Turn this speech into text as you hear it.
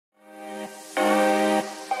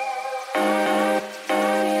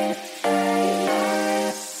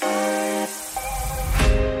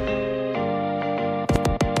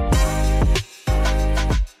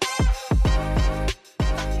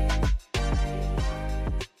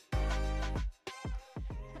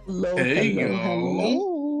Hello, Hey hello, yo, hello.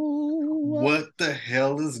 what the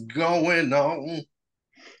hell is going on?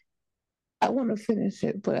 I want to finish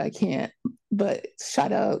it, but I can't. But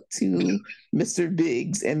shout out to Mr.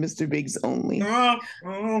 Biggs and Mr. Biggs only. Uh,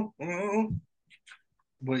 uh, uh.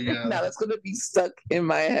 But yeah, Now that's going to be stuck in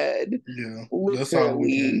my head yeah, that's all we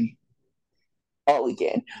can. literally all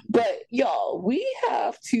weekend. But y'all, we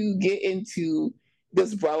have to get into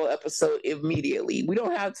this Bravo episode immediately. We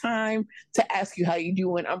don't have time to ask you how you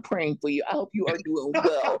doing. I'm praying for you. I hope you are doing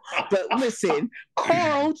well. But listen,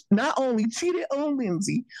 Carl not only cheated on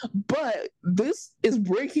Lindsay, but this is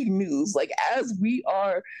breaking news. Like as we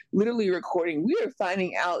are literally recording, we are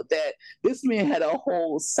finding out that this man had a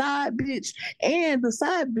whole side bitch, and the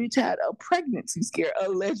side bitch had a pregnancy scare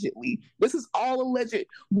allegedly. This is all alleged.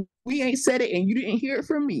 We ain't said it and you didn't hear it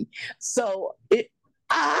from me. So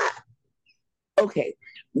I okay.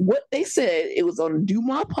 What they said, it was on the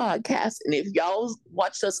Deuxmoi podcast. And if y'all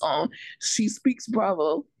watched us on She Speaks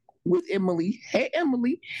Bravo with Emily, hey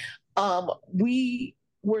Emily, we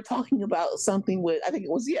were talking about something with, I think it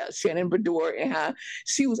was, yeah, Shannon Bador, and how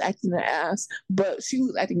she was acting an ass, but she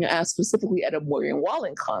was acting an ass specifically at a Morgan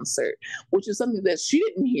Wallen concert, which is something that she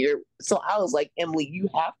didn't hear. So I was like, Emily, you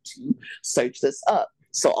have to search this up.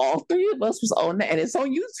 So all three of us was on that, and it's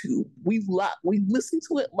on YouTube. We listened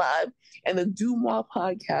to it live, and the Deuxmoi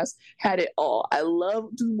podcast had it all. I love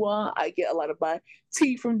Deuxmoi. I get a lot of my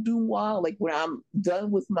tea from Deuxmoi. Like when I'm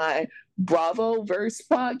done with my Bravo Verse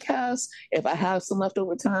podcast, if I have some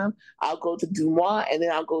leftover time, I'll go to Deuxmoi, and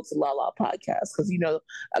then I'll go to Lala podcast because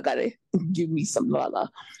I gotta give me some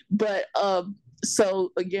Lala. But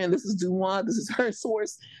so again, this is Deuxmoi. This is her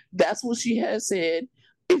source. That's what she has said.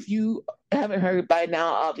 If you haven't heard by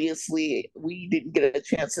now, obviously we didn't get a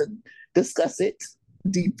chance to discuss it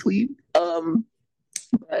deeply.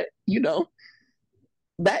 But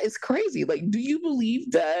that is crazy. Like, do you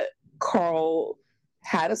believe that Carl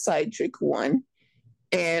had a side chick one,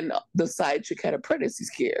 and the side chick had a pregnancy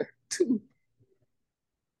scare two?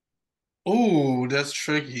 Oh, that's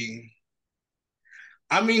tricky.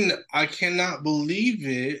 I mean, I cannot believe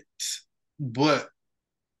it, but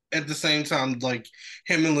at the same time, like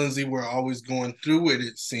him and Lindsay were always going through it,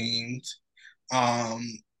 it seemed. Um,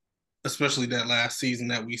 Especially that last season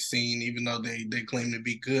that we seen, even though they claim to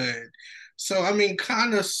be good. So I mean,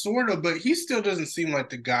 kind of, sort of, but he still doesn't seem like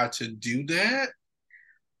the guy to do that.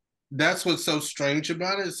 That's what's so strange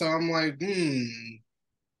about it. So I'm like, Your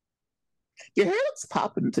hair looks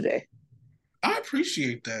popping today. I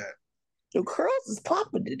appreciate that. Your curls is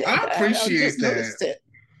popping today. I I appreciate just that. noticed it.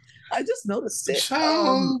 I just noticed it.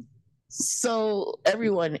 Child. So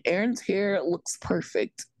everyone, Aaron's hair looks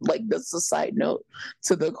perfect. Like that's a side note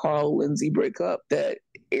to the Carl Lindsay breakup that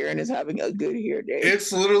Aaron is having a good hair day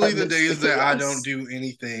It's literally the amidst the days that I don't chaos. do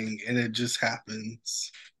anything and it just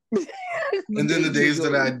happens. The And then the days you're days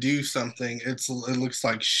that I going, do something, it looks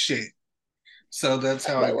like shit. So that's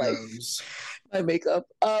how my it life, goes. my makeup.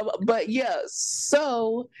 But yeah,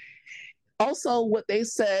 so also what they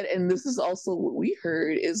said, and this is also what we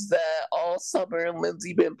heard, is that all summer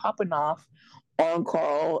Lindsay been popping off on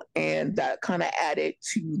Carl, and that kind of added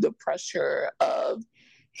to the pressure of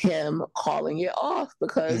him calling it off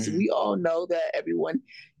because Mm. we all know that everyone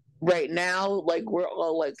right now, like we're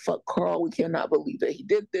all like, fuck Carl, we cannot believe that he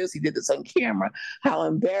did this. He did this on camera. How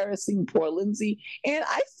embarrassing, poor Lindsay. And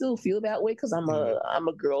I still feel that way because Mm. I'm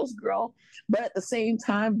a girl's girl. But at the same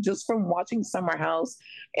time, just from watching Summer House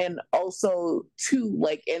and also too,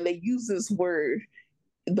 like, and they use this word,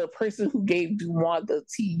 the person who gave Deuxmoi the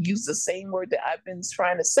tea used the same word that I've been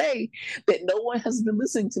trying to say, that no one has been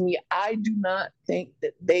listening to me. I do not think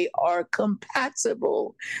that they are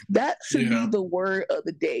compatible. That should be Yeah, the word of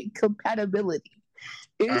the day, compatibility.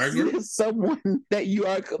 I Is agree. this someone that you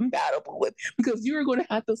are compatible with? Because you are going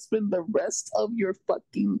to have to spend the rest of your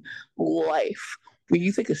fucking life. When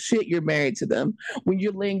you take a shit, you're married to them. When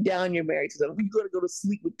you're laying down, you're married to them. When you got to go to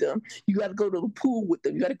sleep with them, you got to go to the pool with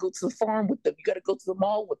them. You got to go to the farm with them. You got to go to the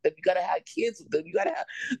mall with them. You got to have kids with them. You got to have.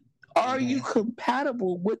 Are you Hmm.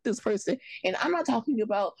 compatible with this person? And I'm not talking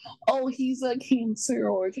about, oh, he's a Cancer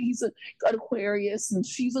or he's an Aquarius and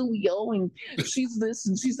she's a Leo and she's this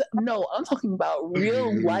and she's that. No, I'm talking about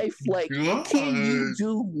real life. Like, can you God,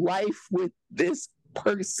 do life with this I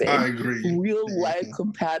person? agree. Real life Mhm.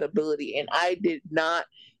 compatibility. And I did not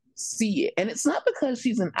see it. And it's not because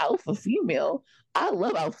she's an alpha female. I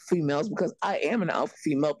love alpha females because I am an alpha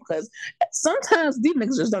female because sometimes these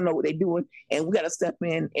niggas just don't know what they're doing and we got to step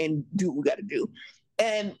in and do what we got to do.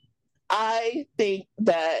 And I think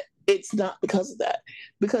that it's not because of that,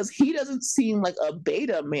 because he doesn't seem like a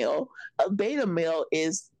beta male. A beta male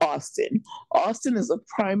is Austin. Austin is a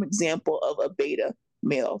prime example of a beta.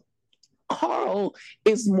 male. Carl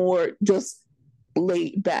is more just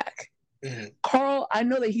laid back. Mm-hmm. Carl, I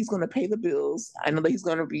know that he's going to pay the bills. I know that he's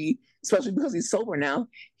going to be, especially because he's sober now,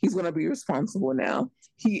 he's going to be responsible now.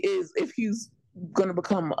 He is, if he's going to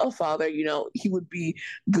become a father, he would be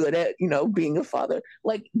good at, being a father.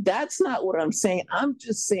 Like, that's not what I'm saying. I'm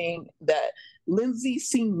just saying that Lindsay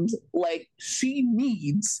seems like she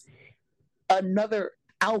needs another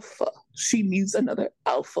alpha. She needs another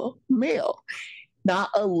alpha male, not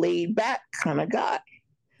a laid back kind of guy.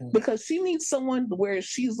 Because she needs someone where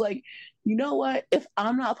she's like, you know what? If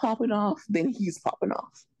I'm not popping off, then he's popping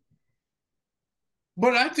off.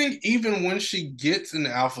 But I think even when she gets an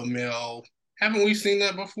alpha male, haven't we seen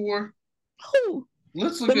that before? Who?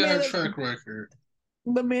 Let's look at her track record.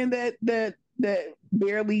 The man that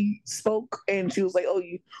barely spoke, and she was like, "Oh,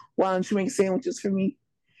 why don't you make sandwiches for me?"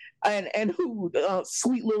 And who?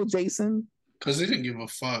 Sweet little Jason. Because he didn't give a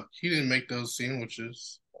fuck. He didn't make those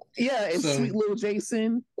sandwiches. Yeah, it's sweet little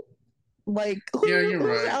Jason. Like, you're who's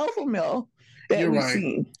right. The alpha male that we've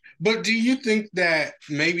seen? But do you think that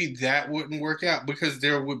maybe that wouldn't work out because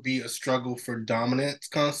there would be a struggle for dominance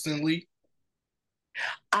constantly?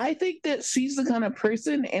 I think that she's the kind of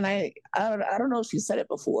person, and I don't know if she said it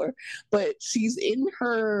before, but she's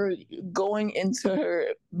going into her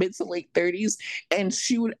mid to late 30s, and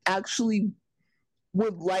she would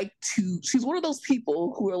like to. She's one of those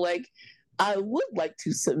people who are like, I would like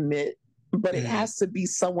to submit, but it has to be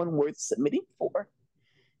someone worth submitting for.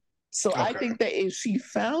 So I think that if she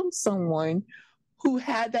found someone who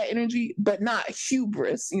had that energy, but not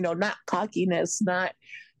hubris, not cockiness, not,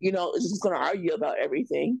 just going to argue about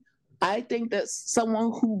everything. I think that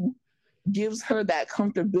someone who gives her that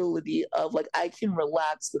comfortability of like, I can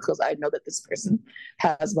relax because I know that this person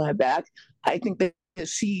has my back. I think that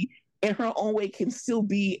she, in her own way, can still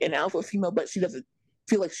be an alpha female, but she doesn't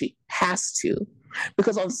feel like she has to.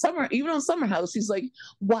 Because even on Summer House, she's like,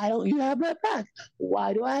 why don't you have my back?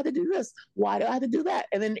 Why do I have to do this? Why do I have to do that?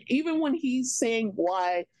 And then even when he's saying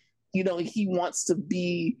why, he wants to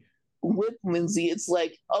be with Lindsay, it's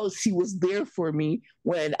like, oh, she was there for me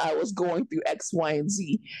when I was going through X, Y, and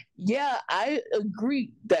Z. Yeah, I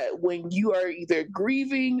agree that when you are either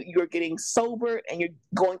grieving, you're getting sober, and you're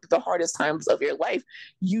going through the hardest times of your life,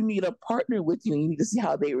 you need a partner with you and you need to see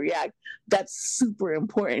how they react. That's super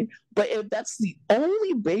important. But if that's the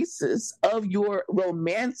only basis of your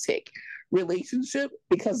romantic relationship,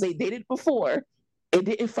 because they dated before, it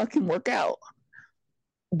didn't fucking work out.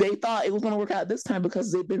 They thought it was going to work out this time because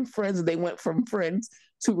they've been friends and they went from friends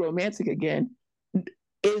to romantic again.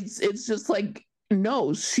 It's just like,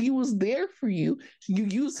 no, she was there for you. You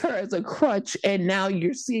used her as a crutch, and now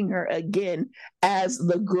you're seeing her again as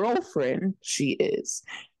the girlfriend she is.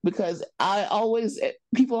 Because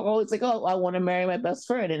people are always like, oh, I want to marry my best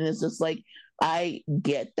friend. And it's just like, I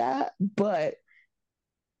get that, but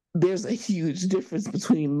there's a huge difference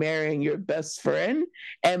between marrying your best friend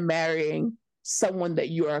and marrying someone that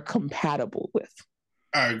you are compatible with.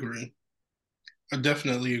 I agree. I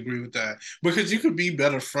definitely agree with that. Because you could be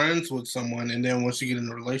better friends with someone, and then once you get in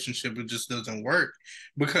a relationship, it just doesn't work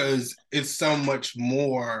because it's so much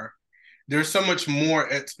more. There's so much more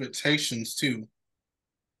expectations too.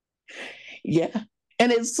 Yeah.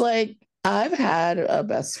 And it's like, I've had a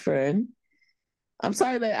best friend. I'm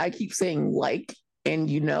sorry that I keep saying like, and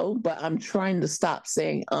but I'm trying to stop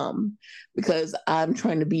saying because I'm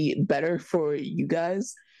trying to be better for you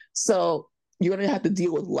guys. So you're gonna have to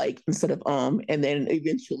deal with like instead of and then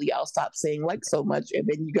eventually I'll stop saying like so much, and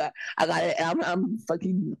then I'm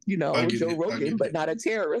fucking Joe Rogan, but not a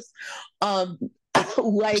terrorist.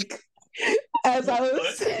 Like as I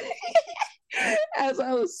was as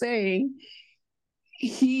I was saying,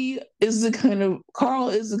 Carl is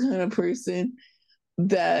the kind of person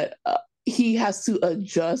that he has to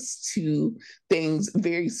adjust to things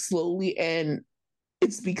very slowly, and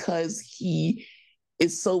it's because he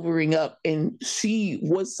is sobering up, and she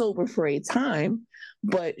was sober for a time,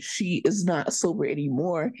 but she is not sober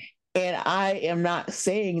anymore. And I am not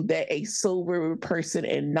saying that a sober person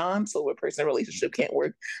and non-sober person relationship can't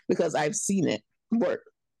work, because I've seen it work.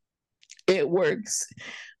 It works.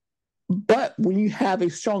 But when you have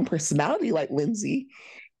a strong personality like Lindsay,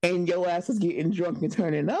 and your ass is getting drunk and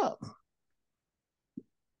turning up,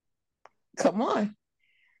 come on.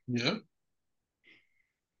 Yeah.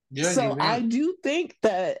 So I do think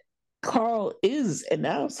that Carl is an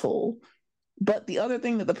asshole. But the other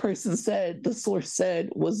thing that the source said,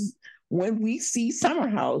 was when we see Summer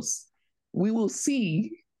House, we will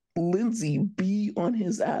see Lindsay be on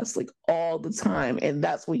his ass like all the time. And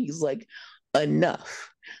that's when he's like,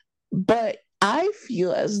 enough. But I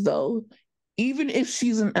feel as though even if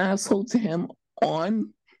she's an asshole to him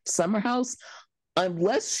on Summer House,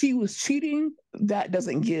 unless she was cheating, that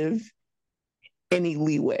doesn't give any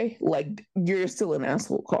leeway. Like, you're still an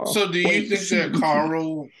asshole, Carl. So do you Like, think she that didn't cheat.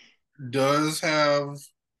 Carl does have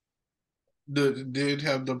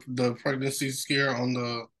the pregnancy scare on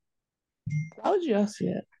the? Why would you ask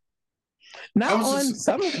that? I Not was on just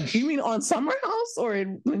Summer. You mean on Summer House or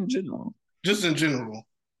in general? just in general.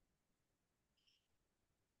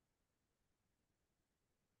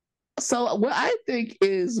 So what I think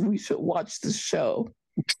is we should watch the show,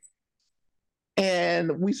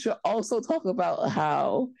 and we should also talk about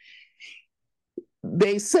how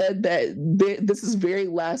they said that this is very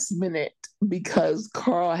last minute because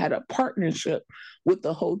Carl had a partnership with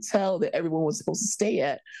the hotel that everyone was supposed to stay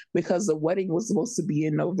at, because the wedding was supposed to be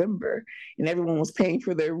in November and everyone was paying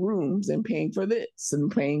for their rooms and paying for this and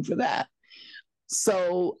paying for that.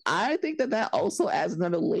 So I think that that also adds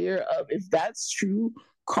another layer of, if that's true,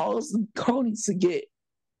 Carl needs to get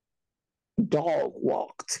dog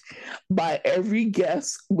walked by every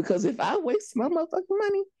guest, because if I waste my motherfucking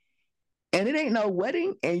money and it ain't no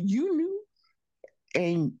wedding and you knew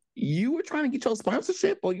and you were trying to get your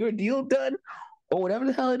sponsorship or your deal done or whatever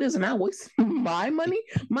the hell it is, and I waste my money.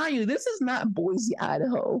 Mind you, this is not Boise,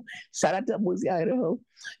 Idaho. Shout out to Boise, Idaho.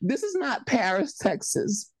 This is not Paris,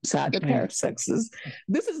 Texas. Shout out to Paris, Texas.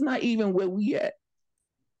 This is not even where we at.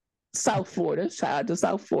 South Florida. Shout out to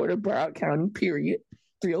South Florida, Broward County, period.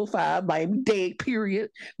 305, Miami-Dade, period.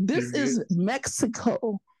 This is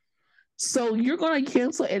Mexico. So you're going to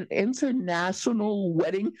cancel an international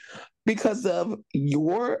wedding because of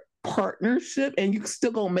your partnership, and you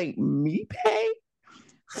still going to make me pay?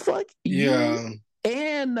 Fuck you.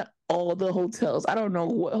 And all the hotels. I don't know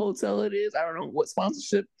what hotel it is. I don't know what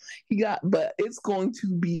sponsorship he got, but it's going to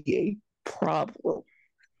be a problem.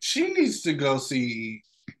 She needs to go see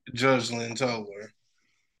Judge Lynn Toler.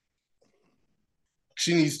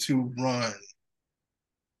 She needs to run.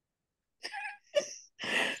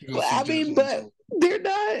 I mean, but they're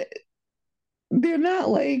not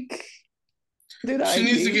like, they're not she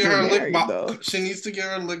needs to get engaged or her lick married, back. though. She needs to get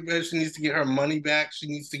her lick back. She needs to get her money back. She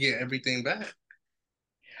needs to get everything back.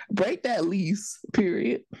 Break that lease,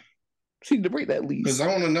 period. She need to break that lease. Because I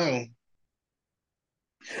want to know.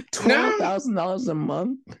 $12,000 a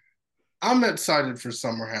month. I'm excited for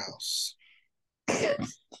Summer House.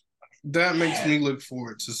 That makes me look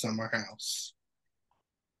forward to Summer House.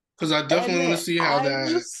 Because I definitely want to see how that.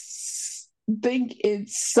 I just think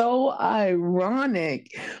it's so ironic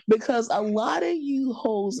because a lot of you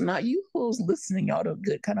hoes, not you hoes listening, y'all the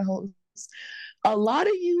good kind of hoes, a lot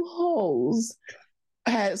of you hoes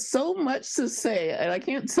had so much to say, and I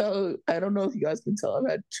can't tell, I don't know if you guys can tell, I've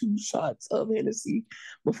had 2 shots of Hennessy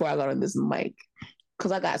before I got on this mic,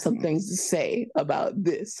 because I got some things to say about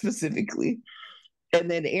this specifically. And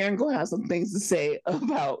then Aaron gonna have some things to say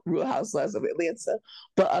about Real Housewives of Atlanta.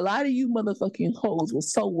 But a lot of you motherfucking hoes were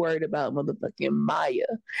so worried about motherfucking Maya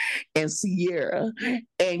and Sierra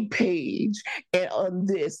and Paige and on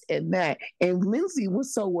this and that. And Lindsay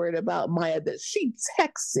was so worried about Maya that she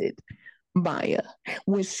texted Maya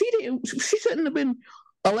when she shouldn't have been,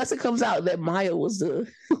 unless it comes out that Maya was the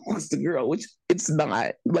girl, which it's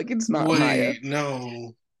not. Like, it's not. Wait, Maya.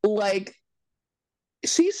 No. Like,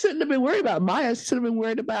 she shouldn't have been worried about Maya. She should have been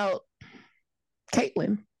worried about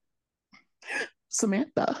Caitlyn,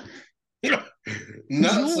 Samantha. Not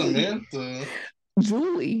Julie. Samantha.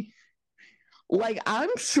 Julie. Like, I'm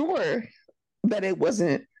sure that it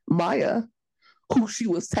wasn't Maya who she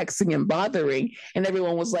was texting and bothering. And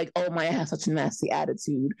everyone was like, oh, Maya has such a nasty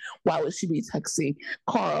attitude. Why would she be texting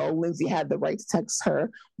Carl? Lindsay had the right to text her.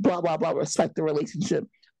 Blah, blah, blah. Respect the relationship.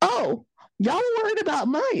 Oh, y'all were worried about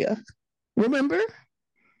Maya. Remember?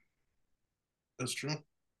 That's true.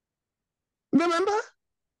 Remember?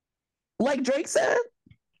 Like Drake said?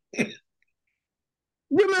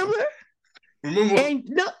 Remember? And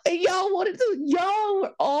y'all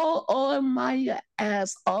were all on Maya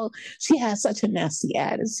ass. Oh, she has such a nasty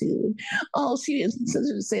attitude. Oh, she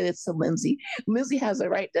didn't say this to Lindsay. Lindsay has a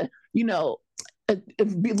right to,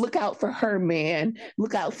 look out for her man.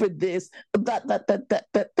 Look out for this.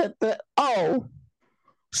 Oh,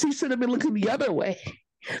 she should have been looking the other way.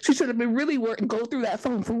 She should have been really working, go through that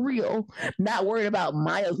phone for real, not worried about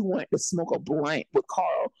Maya who wanted to smoke a blunt with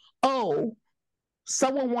Carl. Oh,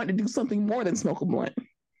 someone wanted to do something more than smoke a blunt.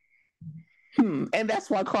 And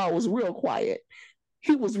that's why Carl was real quiet.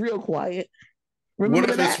 He was real quiet.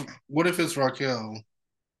 Remember what if it's Raquel?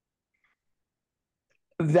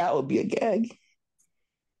 That would be a gag.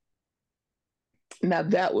 Now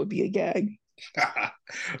that would be a gag.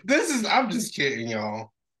 I'm just kidding,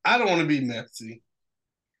 y'all. I don't want to be messy.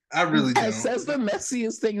 I really And don't. says the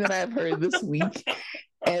messiest thing that I've heard this week,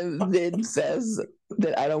 and then says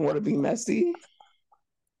that I don't want to be messy.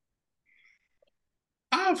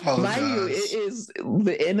 I Mind you, it apologize. is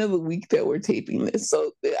the end of the week that we're taping this,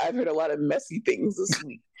 so I've heard a lot of messy things this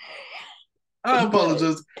week. I But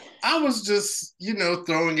apologize. I was just,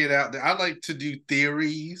 throwing it out there. I like to do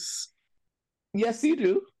theories. yes, you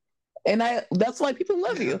do, and that's why people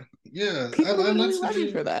love Yeah, you. yeah. I People like literally to love you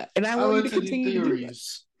do. for that, and I I want you like to to do continue to do that.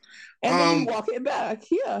 theories. And then you walk it back.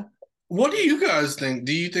 Yeah. What do you guys think?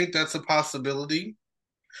 Do you think that's a possibility?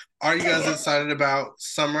 Are you guys excited about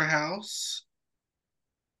Summer House?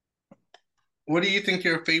 What do you think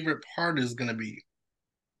your favorite part is going to be?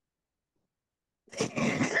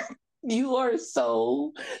 You are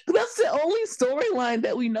so. That's the only storyline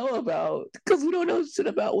that we know about because we don't know shit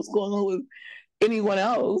about what's going on with anyone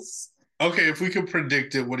else. Okay, if we could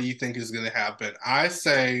predict it, what do you think is going to happen? I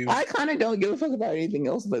say I kind of don't give a fuck about anything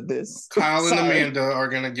else but this. Kyle and Sorry. Amanda are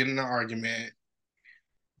going to get in an argument.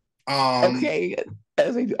 Um, Okay,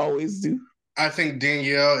 as they always do. I think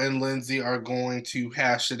Danielle and Lindsay are going to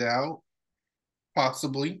hash it out,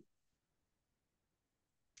 possibly.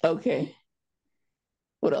 Okay.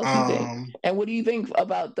 What else do you think? Um, And what do you think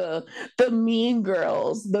about the mean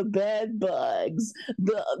girls, the bed bugs,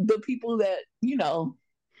 the people that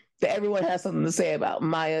that everyone has something to say about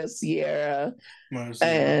Maya, Sierra, yeah.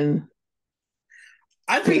 and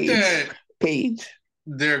I think Paige. that Paige.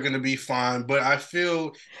 they're going to be fine, but I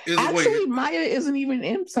feel is wait Actually, Maya isn't even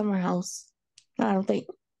in Summer House. I don't think.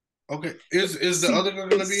 okay is the See, other girl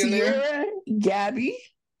going to it's be in there? Sierra, Gabby,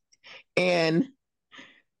 and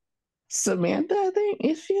Samantha. I think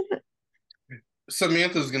is she in it?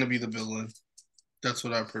 Samantha's going to be the villain. That's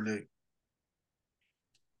what I predict.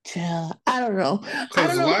 Yeah, I don't know. I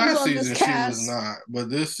Because don't know who's last on this season she was cast. not, but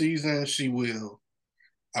this season she will.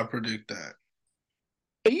 I predict that.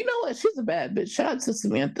 And you know what? She's a bad bitch. Shout out to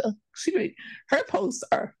Samantha. Her posts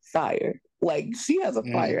are fire. Like she has a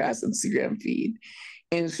fire Mm. ass Instagram feed,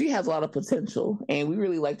 and she has a lot of potential. And we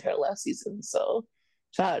really liked her last season. So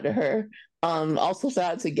shout out to her. Also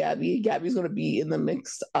shout out to Gabby. Gabby's gonna be in the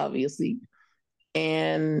mix, obviously.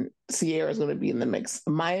 And Sierra's gonna be in the mix.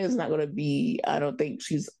 Maya's not gonna be, I don't think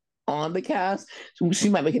she's on the cast. She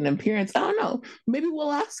might make an appearance. I don't know. Maybe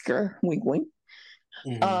we'll ask her. Wink wink.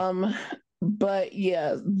 Mm-hmm. Um, but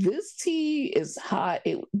yeah, this tea is hot.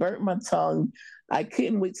 It burnt my tongue. I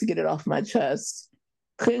couldn't wait to get it off my chest.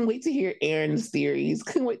 Couldn't wait to hear Aaron's theories.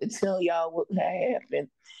 Couldn't wait to tell y'all what happened.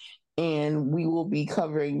 And we will be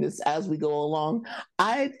covering this as we go along.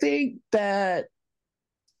 I think that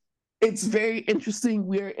it's very interesting.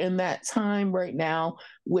 We're in that time right now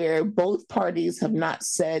where both parties have not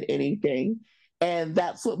said anything. And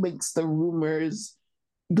that's what makes the rumors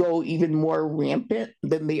go even more rampant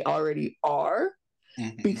than they already are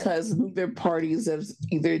because neither parties have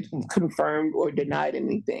either confirmed or denied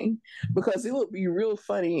anything. Because it would be real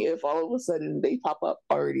funny if all of a sudden they pop up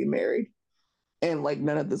already married and like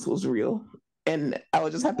none of this was real. And I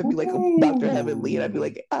would just have to be like Dr. Heavenly and I'd be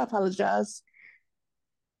like, I apologize.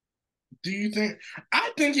 Do you think?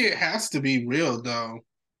 I think it has to be real though.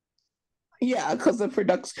 Yeah, because of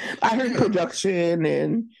production. I heard Yeah. production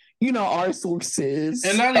and our sources,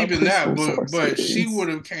 And not our even that, principal but she would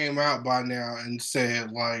sources. have came out by now and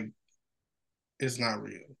said like it's not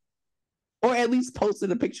real. Or at least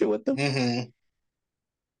posted a picture with them. Mm-hmm.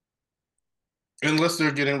 Unless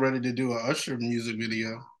they're getting ready to do a Usher music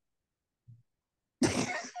video.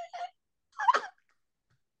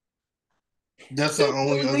 That's the They're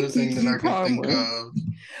only pulling a other thing that Kiki I can think Palmer. of.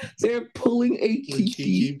 They're pulling a Like Kiki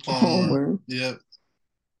Kiki Palmer. Palmer. Yep.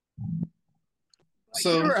 Like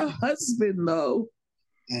So, you're a husband, though.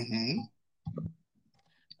 mm-hmm.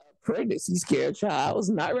 Pregnancy scare child. I was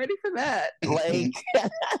not ready for that. Like,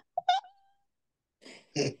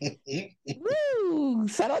 woo!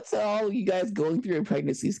 Shout out to all of you guys going through a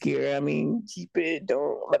pregnancy scare. I mean, keep it.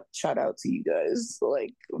 Don't shout out to you guys.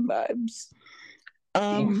 Like vibes.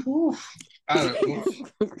 Oof, oof. I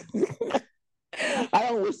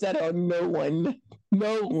don't wish that on no one.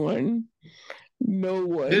 No one. No Did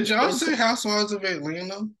one. y'all And say Housewives of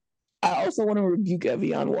Atlanta? I also want to rebuke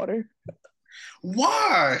Evian water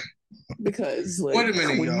Why? because Wait a like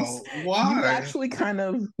minute, when y'all. you Why? actually kind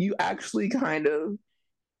of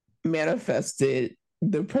manifested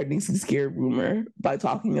the pregnancy scare rumor by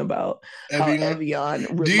talking about how Evian? Evian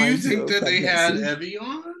Do you reminds you think of that they had pregnancy.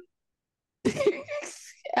 Evian?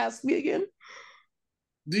 Ask me again.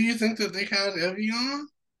 Do you think that they had Evian?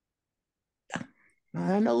 I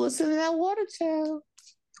don't know what's in that water, child.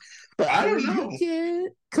 But I I don't rebuke know.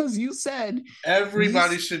 it because you said you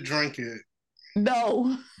Everybody should drink it.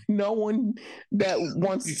 No, no one that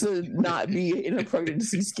wants to not be in a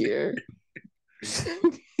pregnancy scare.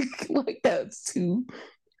 Like that's too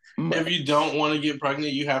If you much. don't want to get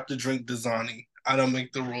pregnant, you have to drink Dasani. I don't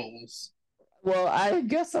make the rules. Well, I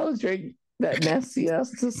guess I'll drink that nasty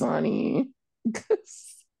ass Dasani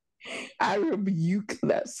because I rebuke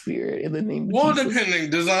that spirit in the name of Well, Jesus. depending,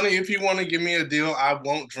 Dasani, if you want to give me a deal, I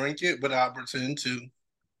won't drink it, but I'll pretend to.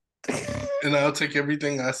 And I'll take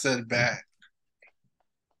everything I said back.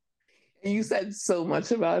 You said so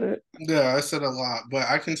much about it. Yeah, I said a lot, but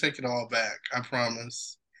I can take it all back. I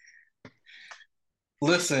promise.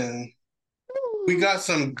 Listen, we got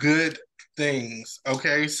some good things.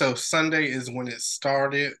 Okay, so Sunday is when it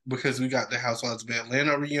started because we got the Housewives of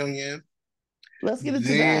Atlanta reunion. Let's get into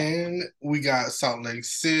that. Then we got Salt Lake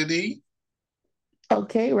City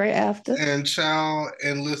Okay, right after. and Child.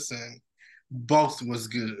 And listen, both was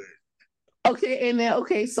good. Okay, and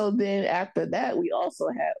then so then after that, we also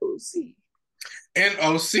had OC. And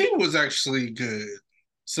OC was actually good,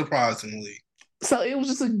 surprisingly. So it was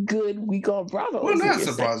just a good week on Bravo, Well, is what not you're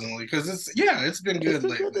saying. surprisingly, because it's been It's good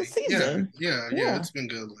been good this lately. Yeah, season. yeah, Yeah. it's been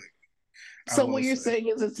good lately. I So will what you're say. saying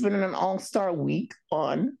is it's been an all-star week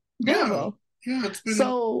on Yeah, Bravo. yeah, it's been.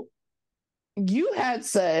 So you had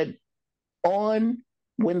said on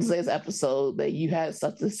Wednesday's episode that you had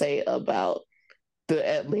stuff to say about the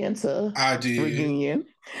Atlanta I did. reunion.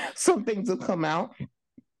 Some things have come out.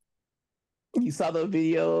 You saw the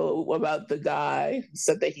video about the guy who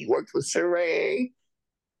said that he worked with Sheree,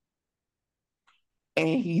 and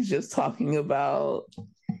he's just talking about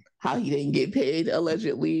how he didn't get paid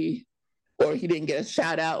allegedly, or he didn't get a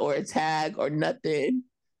shout out or a tag or nothing.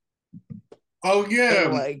 Oh yeah,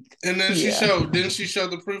 And like, and then she yeah, showed. Didn't she show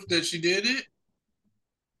the proof that she did it?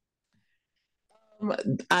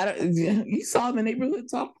 I don't. You saw the neighborhood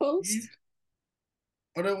talk You, post.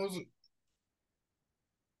 oh, that was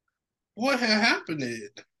what had happened.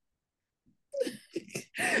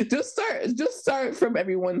 Just start from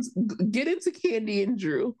everyone's. Get into Candy and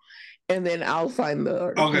Drew, and then I'll find the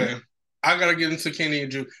article. Okay, I gotta get into Kenny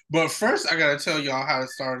and Drew, but first I gotta tell y'all how it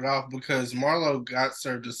started off because Marlo got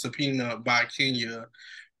served a subpoena by Kenya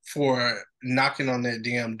for knocking on that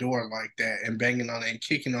damn door like that and banging on it and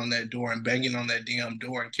kicking on that door and banging on that damn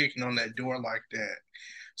door and kicking on that door like that.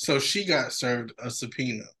 So she got served a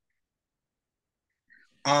subpoena.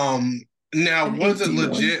 Um, now An was it empty one.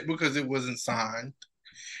 legit because it wasn't signed?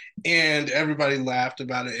 And everybody laughed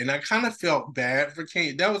about it. And I kind of felt bad for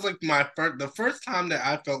Kenya. That was like the first time that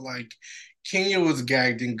I felt like Kenya was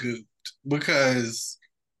gagged and gooped because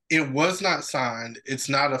it was not signed, it's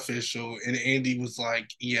not official, and Andy was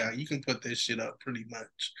like, "Yeah, you can put this shit up pretty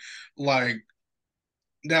much." Like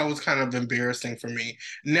that was kind of embarrassing for me.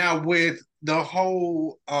 Now with the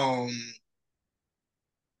whole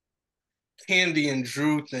Candy and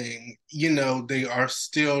Drew thing, they are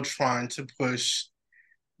still trying to push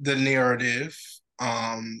the narrative.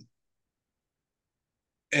 And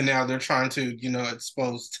now they're trying to,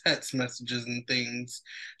 expose text messages and things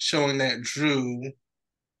showing that Drew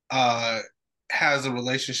uh has a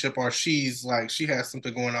relationship or she has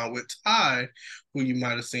something going on with Ty, who you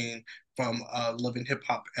might have seen from Love and Hip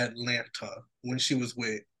Hop Atlanta when she was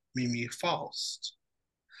with Mimi Faust.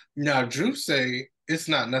 Now Drew say it's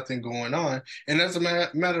not nothing going on, and as a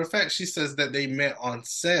matter of fact, she says that they met on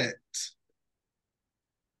set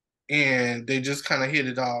and they just kind of hit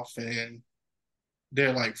it off and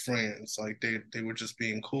they're like friends, like they were just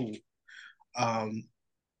being cool. Um,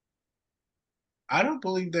 I don't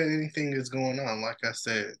believe that anything is going on, like I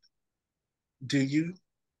said. Do you?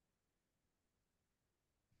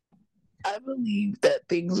 I believe that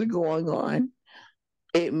things are going on.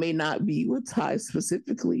 It may not be with Ty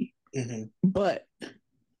specifically, Mm-hmm. but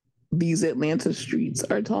these Atlanta streets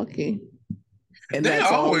are talking, and They that's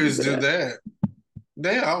all I'll leave always it do at. that.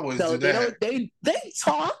 They always No, do they that. don't. They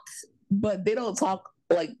talk, but they don't talk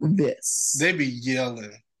like this. They be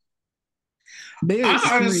yelling. They're I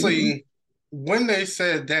screaming. honestly, when they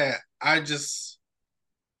said that, I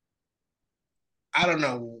don't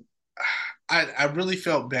know. I really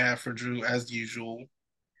felt bad for Drew as usual.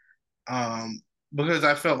 Um, because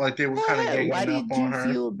I felt like they were kind of Why ganging up did on you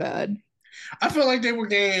her. feel bad? I felt like they were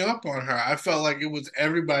ganging up on her. I felt like it was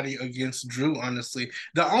everybody against Drew, honestly.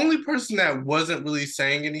 The only person that wasn't really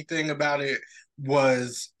saying anything about it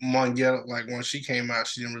was Mongetta. Like when she came out,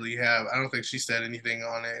 she didn't really I don't think she said anything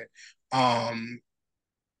on it.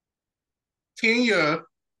 Kenya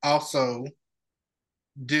also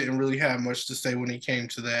didn't really have much to say when it came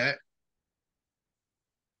to that.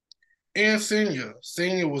 And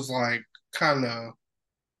Senior was like kind of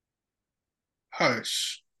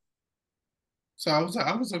hush. So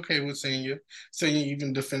I was okay with saying you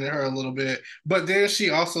even defended her a little bit. But then she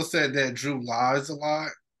also said that Drew lies a lot.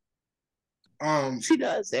 Um, She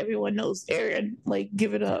does. Everyone knows Aaron. Like,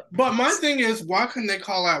 give it up. but my thing is, why couldn't they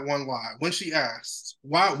call out one lie when she asked?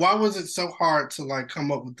 Why was it so hard to like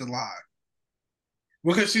come up with the lie?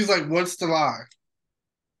 Because she's like, what's the lie?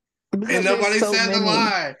 And Because there's nobody so said the many.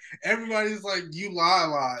 lie. Everybody's like, you lie a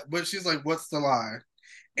lot. But she's like, what's the lie?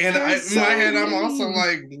 And There's in my so head, I'm also many.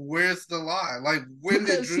 like, where's the lie? Like, when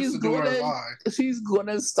did Because Drew Sidora lie? she's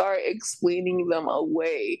gonna start explaining them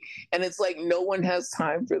away. And it's like no one has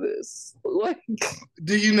time for this. Like,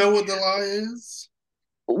 Do you know what the lie is?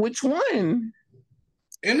 which one?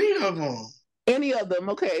 Any of them. Any of them.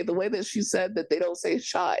 Okay, the way that she said that they don't say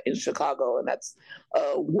shot in Chicago, and that's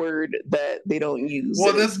a word that they don't use,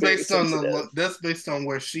 Well, and it's very sensitive. that's based on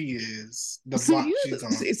where she is, the See, block you she's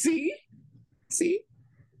on. see, see.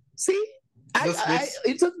 That's based,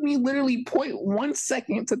 It took me literally 0.1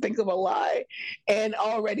 second to think of a lie, and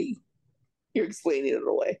already you're explaining it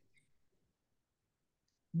away.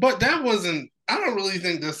 but that wasn't. I don't really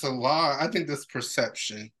think that's a lie. I think that's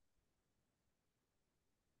perception.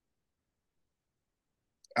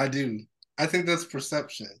 I do. I think that's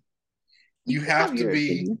perception. You You can have have to your be.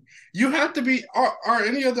 opinion. You have to be. Are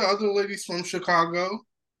any of the other ladies from Chicago?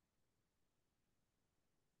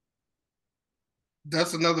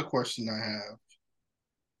 That's another question I have.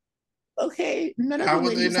 Okay, none of the How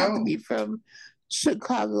would they ladies have to know? be from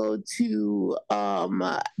Chicago to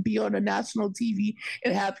be on a national TV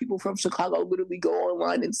and have people from Chicago literally go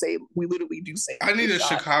online and say we literally do say I need a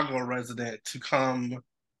shot. Chicago resident to come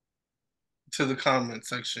to the comment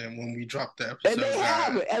section when we drop the And they episode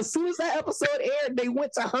have guide. it. As soon as that episode aired, they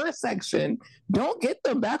went to her section. Don't get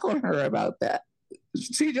them back on her about that.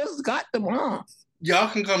 She just got them off. Y'all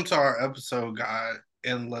can come to our episode guide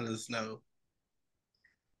and let us know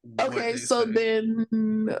what Okay, they so say.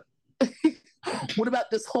 then what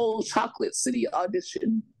about this whole Chocolate City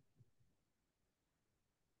audition?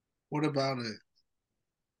 What about it?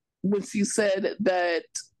 When she said that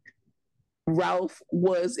Ralph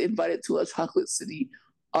was invited to a Chocolate City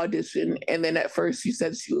audition, and then at first she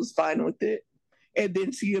said she was fine with it, and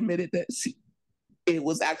then she admitted that it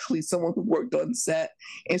was actually someone who worked on set,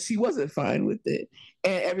 and she wasn't fine with it.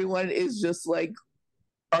 And everyone is just like,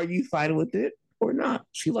 "Are you fine with it or not?"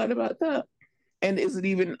 She lied about that. And is it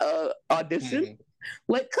even a audition? Mm-hmm.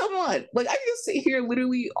 Like, come on! Like, I can sit here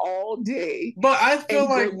literally all day But I feel and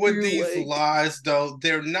like go with through these like, lies, though,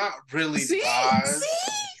 they're not really see, lies. see,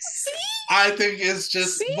 see, I think it's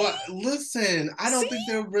just, see, but listen, I don't see. think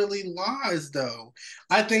they're really lies, though.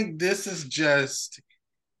 I think this is just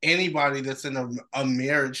anybody that's in a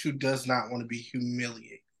marriage who does not want to be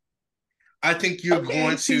humiliated. I think you're Okay,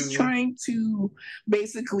 going she's to trying to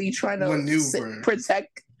basically try to maneuver.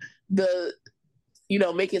 protect the,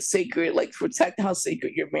 make it sacred, like protect how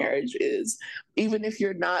sacred your marriage is. Even if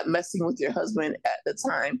you're not messing with your husband at the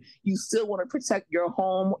time, you still want to protect your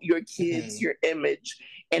home, your kids, Mm-hmm. your image,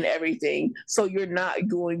 and everything. So you're not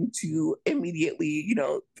going to immediately,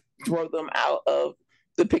 throw them out of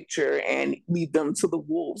the picture and leave them to the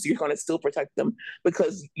wolves. You're going to still protect them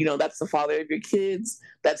because, that's the father of your kids.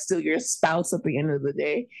 That's still your spouse at the end of the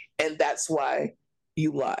day. And that's why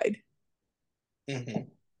you lied. Mm-hmm.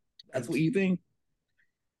 That's what you think.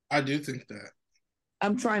 I do think that.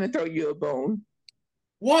 I'm trying to throw you a bone.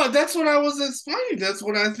 Well, that's what I was explaining. That's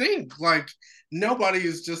what I think. Like nobody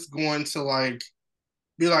is just going to like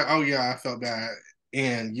be like, "Oh yeah, I felt bad,"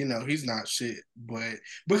 and he's not shit. But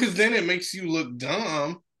because then it makes you look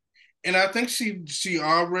dumb, and I think she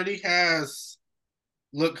already has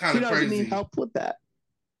looked kind She of doesn't need crazy. help with that.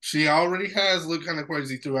 She already has looked kind of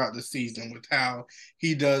crazy throughout the season with how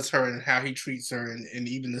he does her and how he treats her, and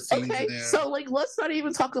even the scenes of Okay, them. so like let's not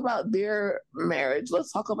even talk about their marriage.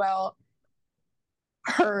 Let's talk about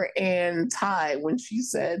her and Ty when she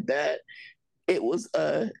said that it was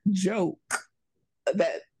a joke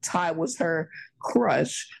that Ty was her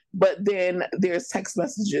crush, but then there's text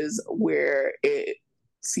messages where it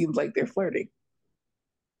seems like they're flirting.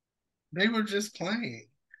 They were just playing.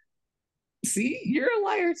 See, you're a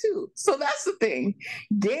liar too. So that's the thing.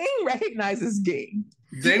 Gang recognizes gang.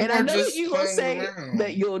 They And I were know that just you're going to playing say that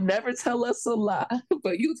around. you'll never tell us a lie,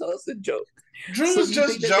 but you tell us a joke. Drew So was you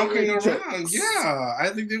just think that they were joking around. jokes. Yeah, I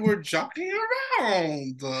think they were joking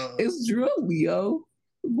around. It's Drew Leo.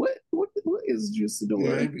 What is Drew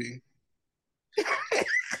Sidora? Maybe,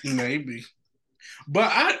 maybe.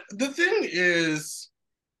 But the thing is,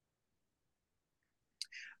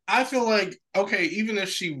 I feel like okay, even if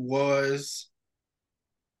she was,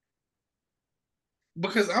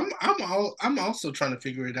 because I'm also trying to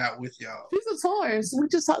figure it out with y'all. She's a Taurus. We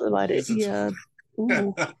just talked about it. She's a Yeah.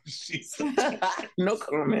 Ooh. She's No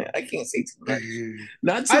comment. I can't say too much. a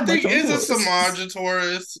Not I too much think on is a Taurus. Samaj a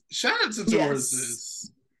Taurus? Shout out to Yes.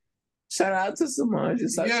 Tauruses. Shout out to Samaj.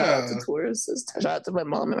 Shout out to Yeah. Taurus. Shout out to my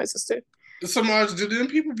mom and my sister. Samaj, do them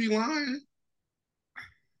people be lying?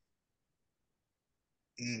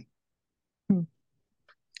 Mm, Hmm.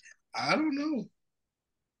 I don't know.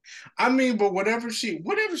 I mean, but whatever she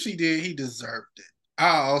did, he deserved it.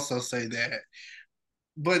 I'll also say that.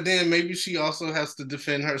 But then maybe she also has to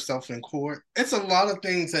defend herself in court. It's a lot of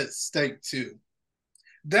things at stake too.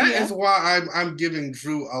 That is Yeah. why I'm giving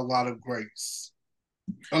Drew a lot of grace.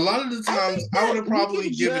 A lot of the I times think I would that have we probably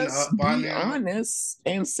can given just up by be now. honest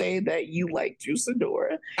and say that you like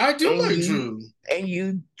Juicidora I do and like you Drew. and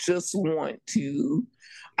you just want to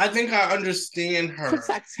I think I understand her.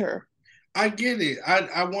 protect her. I get it. I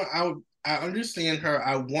understand her.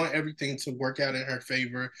 I want everything to work out in her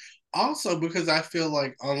favor. Also because I feel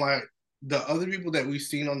like unlike the other people that we've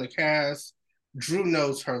seen on the cast, Drew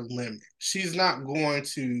knows her limit. She's not going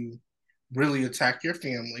to really attack your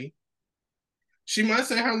family. She might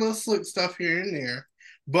say her little slick stuff here and there,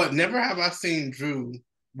 but never have I seen Drew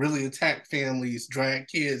really attack families, drag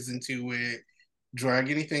kids into it, drag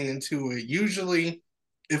anything into it. Usually,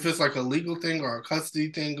 if it's like a legal thing or a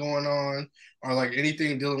custody thing going on, or like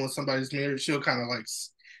anything dealing with somebody's marriage, she'll kind of like,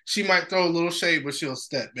 she might throw a little shade, but she'll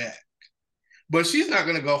step back. But she's not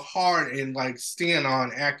gonna go hard and like stand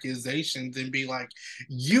on accusations and be like,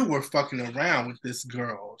 "You were fucking around with this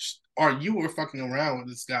girl," or "You were fucking around with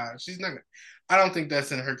this guy." She's not. I don't think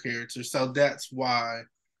that's in her character. So that's why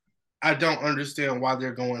I don't understand why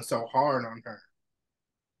they're going so hard on her,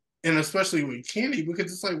 and especially with Candy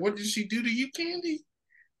because it's like, what did she do to you, Candy?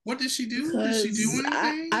 What did she do? Did she do Because I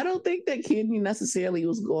anything? don't think that Candy necessarily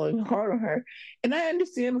was going hard on her. And I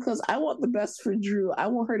understand because I want the best for Drew. I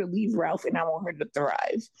want her to leave Ralph and I want her to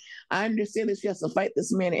thrive. I understand that she has to fight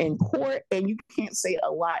this man in court and you can't say a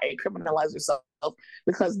lie and criminalize yourself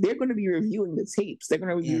because they're going to be reviewing the tapes. They're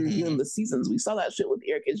going to be reviewing Mm-hmm. the seasons. We saw that shit with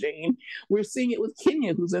Erica Jane. We're seeing it with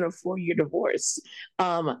Kenya, who's in a 4-year divorce.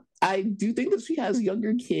 I do think that she has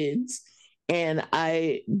younger kids and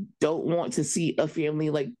I don't want to see a family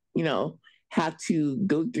like, have to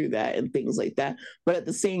go through that and things like that. But at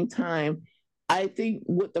the same time, I think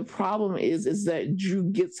what the problem is that Drew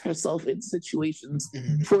gets herself in situations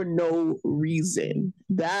Mm-hmm. for no reason.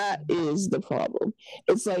 That is the problem.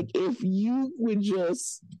 It's like if you would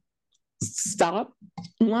just stop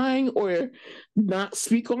lying or not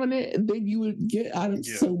speak on it, then you would get out of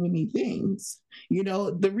Yeah. so many things.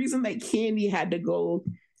 The reason that Candy had to go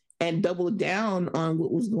and double down on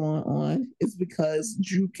what was going on is because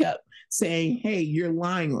Drew kept saying, "Hey, you're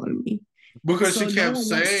lying on me." Because she So no kept one wants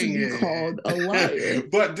to saying be called a liar.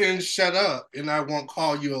 it. But then shut up and I won't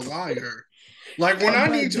call you a liar. Like when I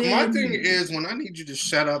need But you, my thing then, is when I need you to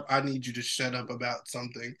shut up, I need you to shut up about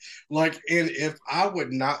something. Like, and if I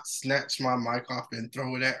would not snatch my mic off and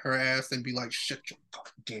throw it at her ass and be like, shut your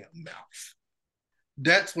goddamn mouth.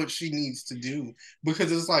 That's what she needs to do.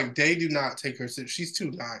 Because it's like they do not take her serious. She's too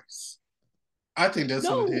nice. I think that's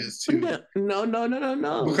what it no, is too. no, no, no, no, no,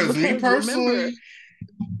 no. Because me Because remember, personally,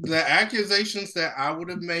 the accusations that I would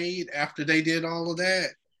have made after they did all of that,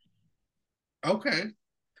 okay.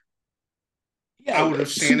 I yeah, would have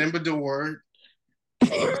Shannon Bedore,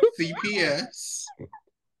 CPS.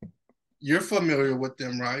 You're familiar with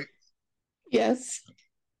them, right? yes.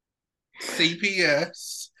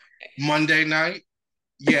 CPS, Monday night.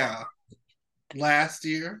 Yeah. Last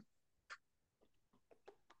year.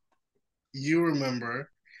 You remember.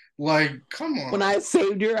 Like, come When on. I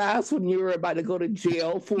saved your ass when you were about to go to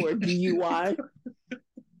jail for DUI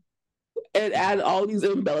and add all these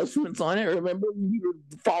embellishments on it. Remember when you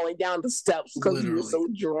were falling down the steps because you were Literally. so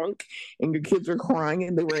drunk and your kids were crying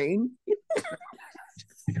in the rain?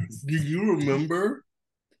 Do you remember?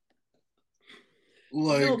 No,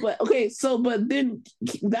 Like, but okay, but then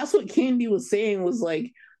that's what Candy was saying was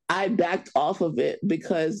like, I backed off of it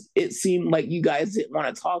because it seemed like you guys didn't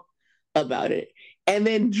want to talk about it. And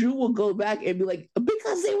then Drew will go back and be like,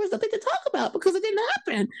 because there was nothing to talk about because it didn't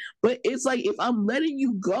happen. But it's like, if I'm letting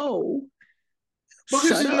you go, because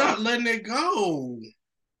shut she's up. not letting it go.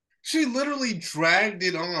 She literally dragged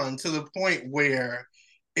it on to the point where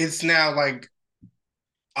it's now like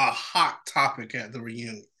a hot topic at the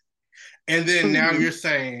reunion. And then now Mm-hmm. you're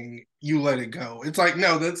saying you let it go. It's like,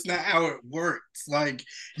 no, that's not how it works. Like,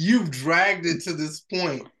 you've dragged it to this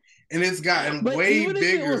point and it's gotten But way even if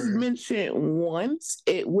it was bigger. mentioned once,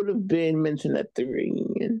 it would have been mentioned at the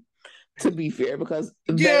reunion, to be fair, because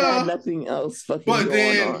they had Yeah, nothing else fucking but going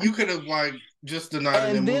then on. you could have like just denied it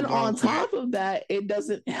And and then moved on on quick. top of that, it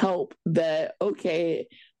doesn't help that, okay,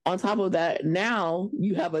 On top of that, now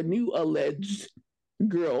you have a new alleged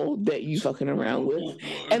girl that you fucking around with, Oh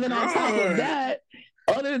my and then on top of God. that,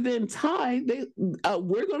 other than Ty,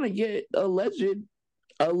 we're gonna get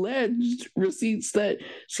alleged receipts that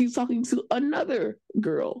she's talking to another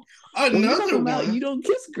girl. When you're Another talking about one. you don't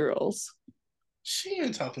kiss girls. She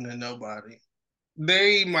ain't talking to nobody.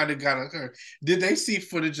 They might have got her. Did they see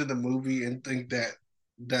footage of the movie and think that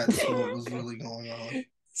that's what was really going on?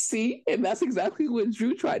 See, and that's exactly what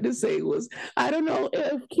Drew tried to say was, I don't know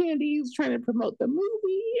if Candy's trying to promote the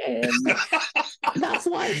movie and that's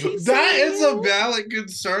why she's That saying is a it. valid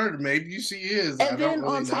concern. Maybe she is. I And don't then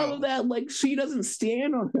really on top know. of that, like she doesn't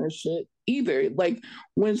stand on her shit either. Like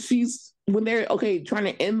when they're okay trying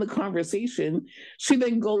to end the conversation, she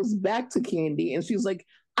then goes back to Candy and she's like,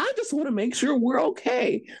 I just want to make sure we're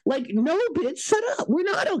okay. Like, no, bitch, shut up. We're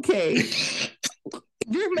not okay.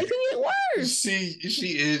 You're making it worse. She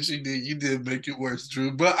is. She did. You did make it worse,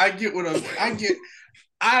 Drew. But I get what I get.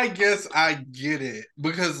 I guess I get it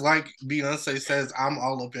because, like Beyonce says, I'm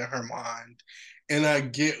all up in her mind, and I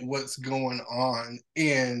get what's going on.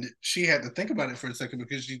 And she had to think about it for a second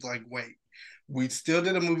because she's like, "Wait, we still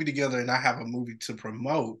did a movie together, and I have a movie to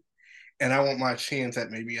promote, and I want my chance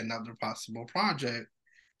at maybe another possible project.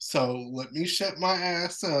 So let me shut my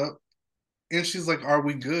ass up." And she's like, "Are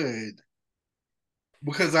we good?"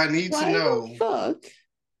 Because I need to Why the know fuck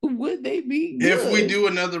would they be if we good? do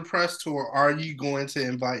another press tour, are you going to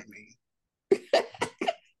invite me?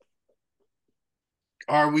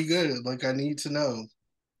 Are we good? Like, I need to know.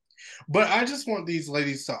 But I just want these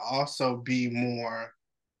ladies to also be more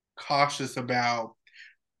cautious about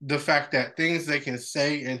the fact that things they can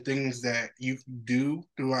say and things that you do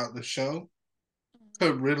throughout the show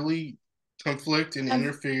could really conflict and Have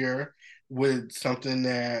interfere with something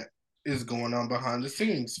that is going on behind the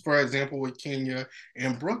scenes. For example, with Kenya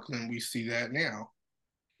and Brooklyn, we see that now.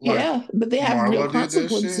 Like Yeah, but they have real Marlo did this shit.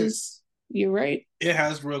 consequences. You're right. It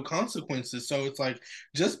has real consequences. So it's like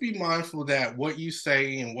just be mindful that what you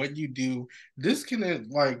say and what you do, this can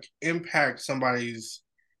like impact somebody's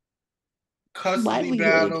custody Livelihood,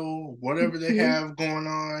 battle, whatever they mm-hmm. have going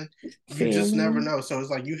on. You just never Family. know. So it's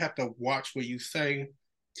like you have to watch what you say,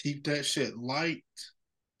 keep that shit light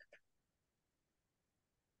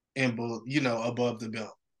and above the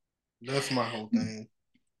belt. That's my whole thing.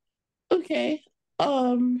 Okay.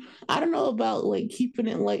 I don't know about like keeping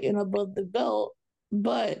it light and above the belt,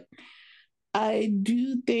 but I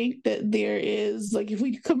do think that there is like if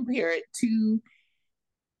we compare it to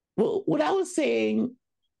well, what I was saying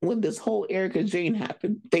when this whole Erica Jane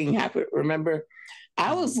happened, remember?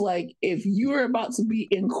 I was like, if you're about to be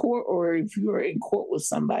in court or if you're in court with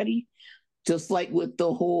somebody, just like with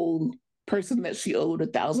the whole person that she owed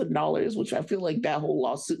 $1,000, which I feel like that whole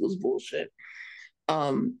lawsuit was bullshit.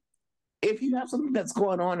 Um, if you have something that's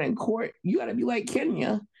going on in court, you got to be like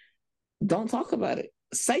Kenya. Don't talk about it.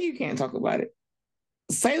 Say you can't talk about it.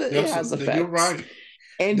 Say that it has You're effects. right.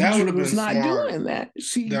 And That would have Drew's been not smart. doing that. That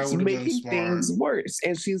She's would have been making smart. things worse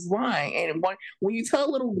and she's lying. And when you tell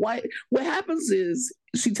a little white, what happens is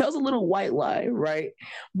she tells a little white lie, right?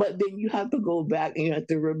 But then you have to go back and you have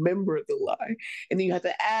to remember the lie. And then you have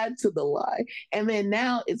to add to the lie. And then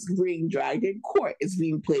now it's being dragged in court. It's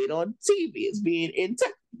being played on TV. It's being in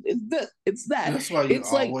it's this, it's that. That's why you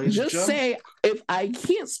It's like always just joke. say if I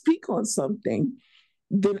can't speak on something,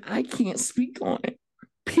 then I can't speak on it.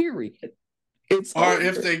 Period. It's Or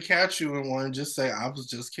if over. they catch you in one, just say, I was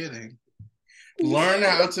just kidding. Learn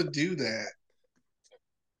how to do that.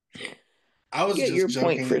 I I was get just your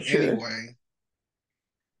point for joking sure. anyway.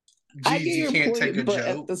 I get Jeezy your can't take a point, but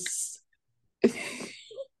joke.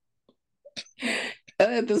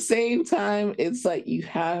 at the same time, it's like you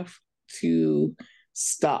have to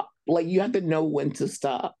stop. Like you have to know when to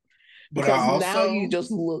stop But because now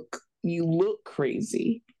you look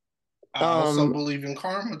crazy. I also Um, believe in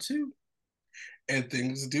karma too. And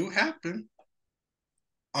things do happen.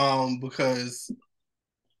 Because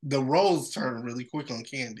the roles turn really quick on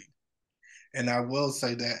Candy. And I will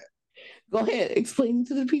say that. Go ahead, explain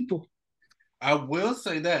to the people. I will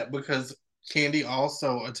say that because Candy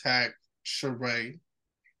also attacked Sheree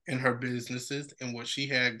and her businesses and what she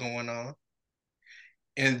had going on.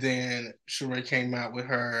 And then Sheree came out with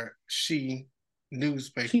her She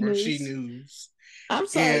newspaper, She knows. News. I'm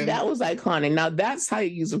sorry, And that was iconic. Now that's how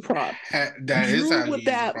you use a prop. that is Drew how you with use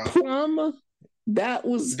a that prop. plum, that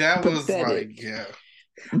was That was like, pathetic. yeah.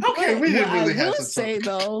 Okay, But we what didn't I really have will to talk. say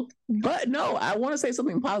though, but no, I want to say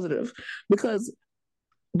something positive because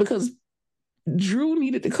because Drew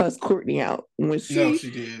needed to cuss Courtney out when No, she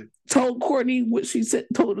she did. told Courtney what she said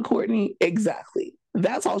told Courtney exactly.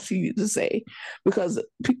 That's all she needed to say. Because,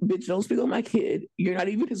 bitch, don't speak on my kid. You're not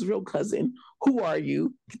even his real cousin. Who are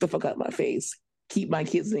you? Get the fuck out of my face. Keep my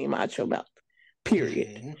kid's name out your mouth.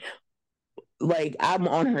 Period. Mm-hmm. Like, I'm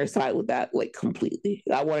on her side with that, like, completely.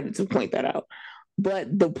 I wanted to point that out.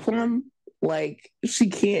 But the plum, like, she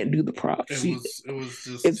can't do the prop. It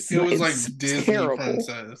was like It's Disney terrible.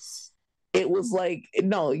 princess. It was like,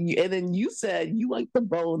 no, and then you said you liked the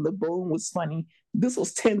bone. The bone was funny. This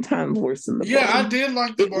was 10 times worse than the Yeah, I bone. did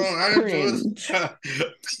like the It bone. was I enjoyed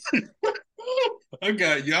cringe. I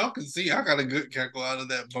got y'all can see I got a good cackle out of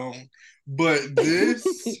that bone. But this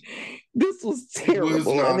This was was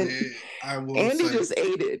terrible. And not then it, I will Andy say. just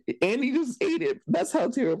ate it. Andy just ate it. That's how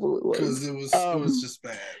terrible it was. Because it was just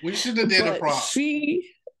bad. We should have did a But prop. she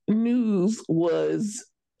news was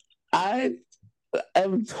I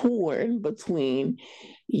am torn between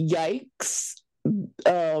yikes.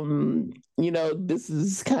 This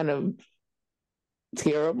is kind of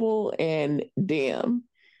terrible and damn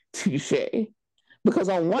touche. Because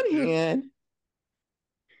on one hand,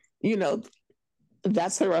 you know,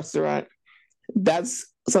 that's her restaurant. That's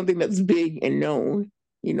something that's big and known.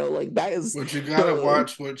 Like that is But you gotta the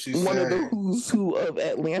watch what you one of the say. who's who of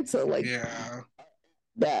Atlanta, like Yeah.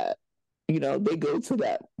 that. They go to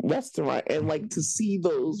that restaurant and like to see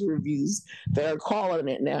those reviews that are calling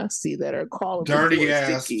it nasty, that are calling the Dirty floor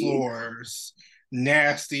ass sticky. floors.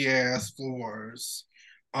 Nasty ass floors.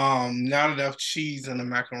 Not enough cheese in the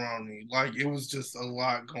macaroni. Like it was just a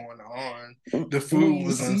lot going on. The When food you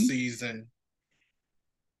was see unseasoned.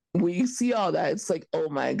 when you see all that, it's like, oh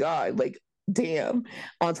my God, like damn.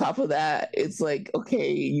 On top of that, it's like,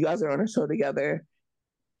 okay, you guys are on a show together,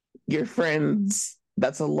 you're friends.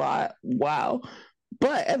 That's a lot. Wow.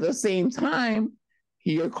 But at the same time,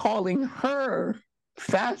 you're calling her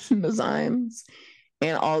fashion designs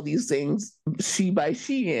and all these things she by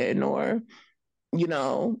Shein, or, you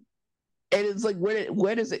know, and it's like,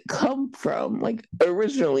 where does it come from? Like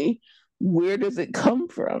originally, where does it come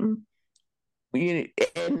from? And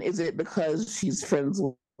is it because she's friends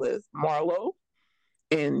with Marlo?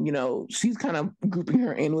 And she's kind of grouping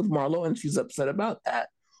her in with Marlo, and she's upset about that.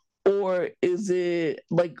 Or is it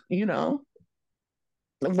like,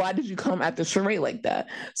 why did you come after Sheree like that?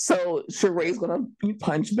 So Sheree's gonna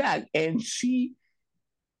punch back, and she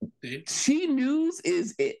news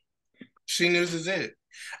is it. She news is it.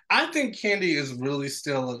 I think Candy is really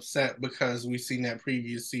still upset because we seen that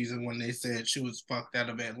previous season when they said she was fucked out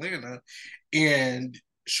of Atlanta, and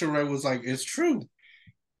Sheree was like, "It's true."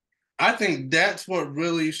 I think that's what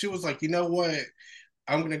really she was like. You know what?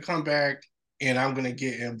 I'm gonna come back and I'm gonna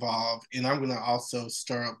get involved, and I'm gonna also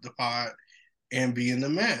stir up the pot and be in the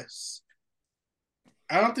mess.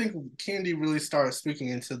 I don't think Candy really started speaking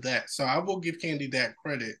into that, so I will give Candy that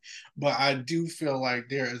credit. But I do feel like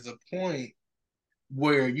there is a point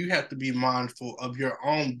where you have to be mindful of your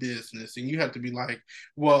own business, and you have to be like,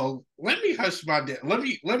 well, let me hush my let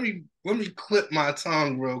me clip my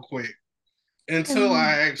tongue real quick until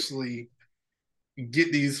I actually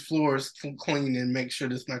get these floors clean and make sure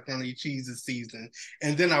this macaroni cheese is seasoned,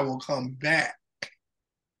 and then I will come back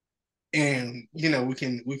and we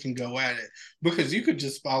can go at it, because you could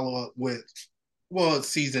just follow up with, well, it's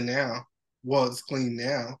seasoned now, well, it's clean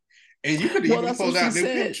now, and you could Well, even that's what pull she out new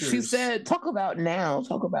said. She pictures. said, talk about now,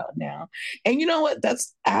 talk about now. And you know what?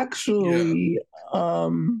 That's Yeah. actually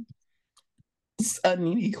a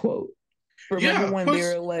needy quote. Remember Yeah, when they push.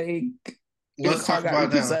 were like, your Let's car talk got about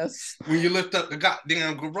now. repossessed? When you lift up the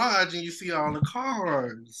goddamn garage and you see all the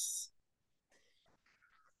cars.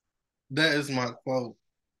 That is my quote.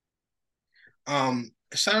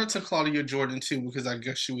 Shout out to Claudia Jordan too, because I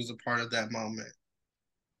guess she was a part of that moment.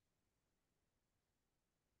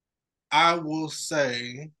 I will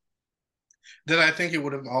say that I think it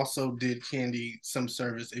would have also did Candy some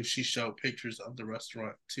service if she showed pictures of the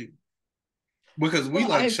restaurant too. Because we Well,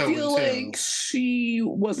 like I show and feel like tell. she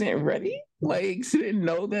wasn't ready. Like she didn't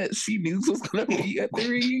know that she knew was gonna be at the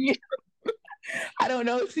reunion. I don't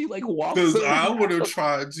know if she like walks Because around. I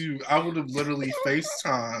would have literally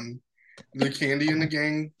FaceTime the Candy and the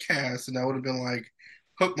Gang cast, and I would have been like,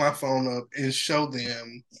 hook my phone up and show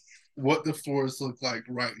them what the floors look like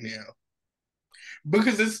right now.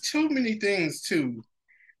 Because it's too many things too.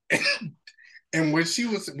 And when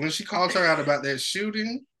she called her out about that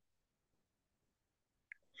shooting,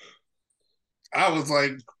 I was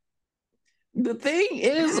like, The thing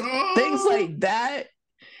is, things oh. like that,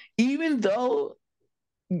 even though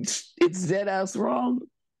it's dead ass wrong,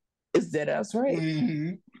 it's dead ass right.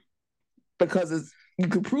 Mm-hmm. Because you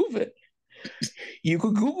could prove it. You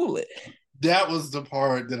could Google it. That was the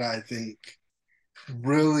part that I think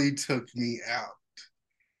really took me out.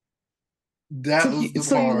 That was the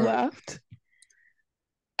So you part. laughed?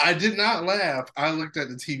 I did not laugh. I looked at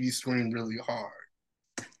the TV screen really hard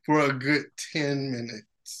for a good 10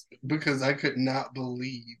 minutes because I could not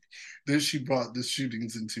believe that she brought the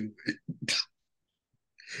shootings into it.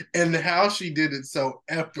 And how she did it so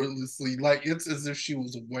effortlessly. Like it's as if she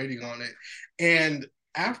was waiting on it. And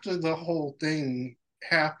after the whole thing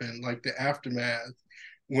happened, like the aftermath,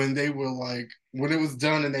 when they were like, when it was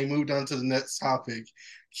done and they moved on to the next topic,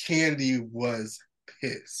 Candy was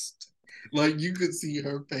pissed. Like you could see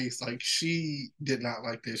her face, like she did not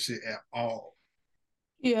like this shit at all.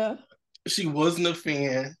 Yeah. She wasn't a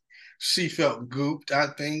fan. She felt gooped, I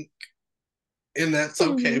think, and that's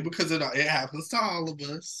okay Mm-hmm. because it happens to all of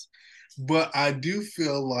us. But I do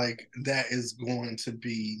feel like that is going to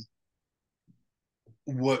be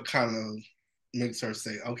what kind of makes her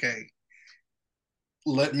say, okay,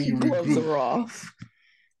 let me Gloves regroup. are off.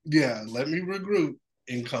 Yeah, let me regroup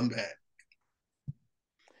and come back.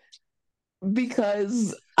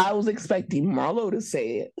 Because I was expecting Marlo to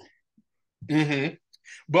say it. Mm-hmm.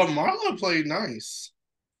 But Marla played nice.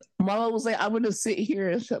 Marlo was like, I'm going to sit here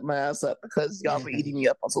and shut my ass up because y'all been Mm-hmm. eating me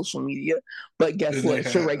up on social media. But guess And they what?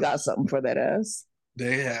 Sheree have. got something for that ass.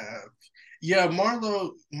 They have. Yeah,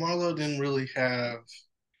 Marlo didn't really have.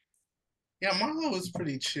 Yeah, Marlo was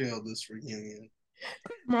pretty chill this reunion.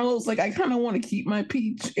 Marlo's like, I kind of want to keep my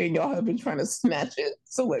peach, and y'all have been trying to snatch it.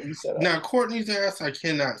 So let me shut up. Now Courtney's ass, I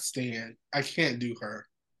cannot stand. I can't do her.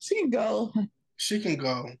 She can go. She can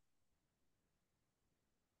go.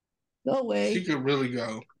 Go She away. could really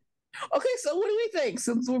go. Okay, so what do we think?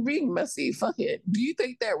 Since we're being messy, fuck it. Do you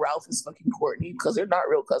think that Ralph is fucking Courtney? Because they're not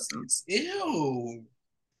real cousins. Ew.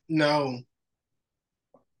 No,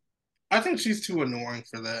 I think she's too annoying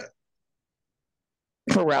for that.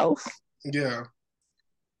 For Ralph? Yeah.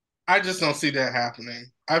 I just don't see that happening.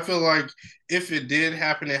 I feel like if it did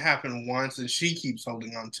happen, it happened once and she keeps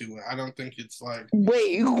holding on to it. I don't think it's like,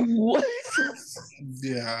 Wait, what?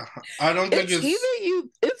 yeah, I don't think It's it's, either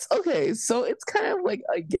you, it's okay. So it's kind of like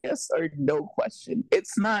a yes or no question.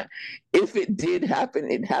 It's not if it did happen,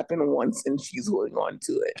 it happened once and she's holding on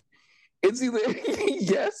to it. It's either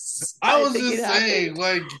yes, I I was think it just saying, happened,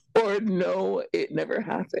 like, or no, it never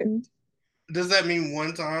happened. does that mean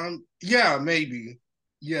one time? Yeah, maybe.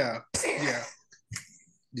 Yeah, yeah,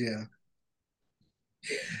 yeah.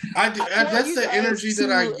 I want That's you the guys energy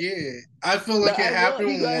that I to get. I feel But like it I want you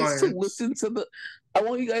happened guys to once. listen to the. I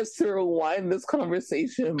want you guys to rewind this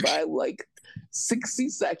conversation by like 60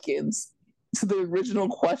 seconds to the original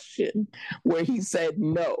question where he said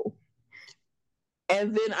no.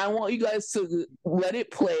 And then I want you guys to let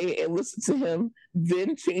it play and listen to him,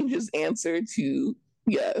 then change his answer to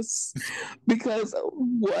yes. Because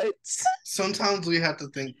what? Sometimes we have to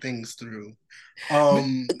think things through.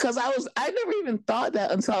 Because I never even thought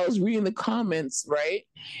that until I was reading the comments, right?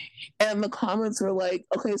 And the comments were like,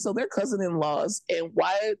 okay, so they're cousin in laws. And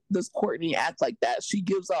why does Courtney act like that? She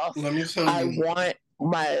gives off, let me tell I you. want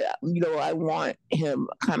I want him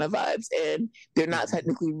kind of vibes. And they're not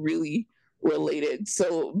technically really related.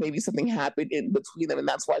 So maybe something happened in between them. And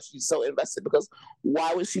that's why she's so invested. Because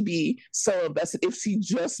why would she be so invested if she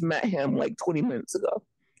just met him like 20 minutes ago?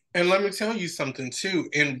 And let me tell you something too.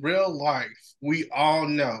 In real life, we all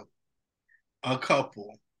know a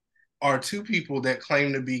couple or two people that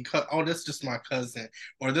claim to be, oh, that's just my cousin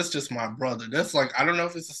or that's just my brother. That's like, I don't know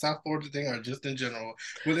if it's a South Florida thing or just in general,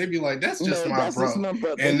 but they be like, that's just No, my that's just bro. my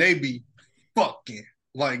brother. And they be fucking.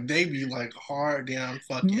 Like, they be like hard down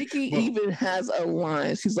fucking. Nikki But, even has a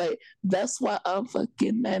line. She's like, that's why I'm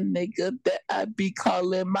fucking that nigga that I be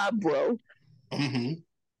calling my bro. mm-hmm.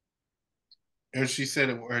 And she said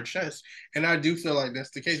it with her chest. And I do feel like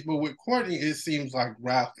that's the case. But with Courtney, it seems like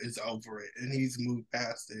Ralph is over it and he's moved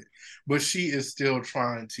past it. But she is still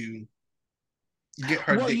trying to get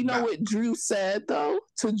her Well, you dick know back. what Drew said though?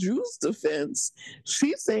 To Drew's defense,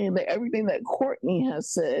 she's saying that everything that Courtney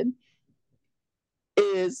has said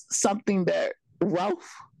is something that Ralph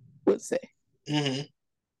would say. Mm-hmm.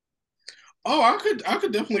 Oh, I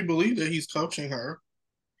could definitely believe that he's coaching her.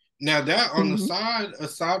 Now that on the Mm-hmm. side,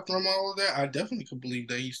 aside from all of that, I definitely could believe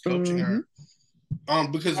that he's coaching Mm-hmm. her.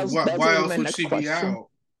 Because That's why gonna be else my would next she be question. out?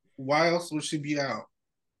 Why else would she be out?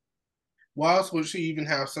 Why else would she even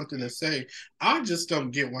have something to say? I just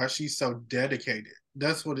don't get why she's so dedicated.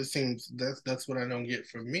 That's what it seems. That's what I don't get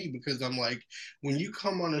from me because I'm like, when you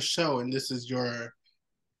come on a show and this is your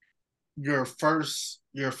first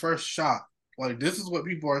shot, like this is what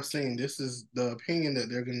people are saying. This is the opinion that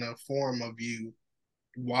they're gonna form of you.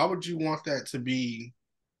 Why would you want that to be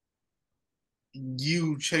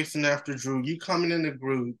you chasing after Drew? You coming in the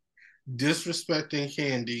group, disrespecting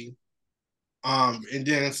Candy, And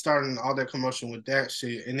then starting all that commotion with that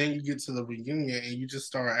shit, and then you get to the reunion and you just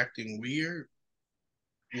start acting weird.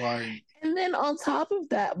 Like, And then on top of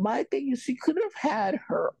that, my thing is she could have had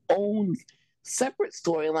her own separate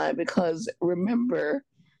storyline because remember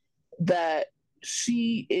that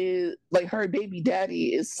she is like her baby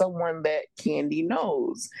daddy is someone that Candy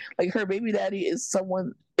knows. Like her baby daddy is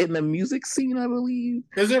someone in the music scene, I believe.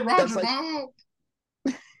 is it That's Roger like, Bob?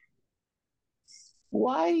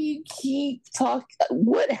 why do you keep talking?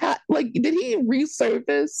 Like, did he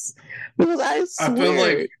resurface? Because I I feel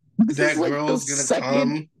swear like this is that like the girl's gonna second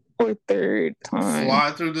come or third time.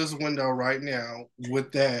 fly through this window right now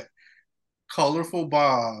with that colorful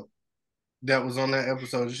bob that was on that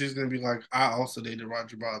episode. And she's gonna be like, I also dated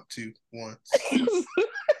Roger Bob too once.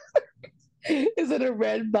 Is it a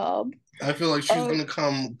red bob? I feel like she's gonna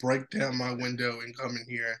come break down my window and come in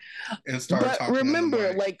here and start But talking on the remember,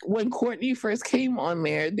 mic. like when Courtney first came on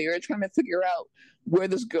there, they were trying to figure out where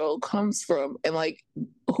this girl comes from and like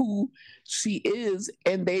who she is,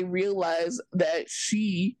 and they realized that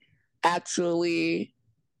she actually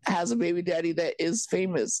has a baby daddy that is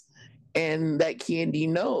famous and that Candy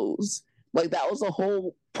knows. Like that was the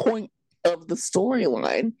whole point of the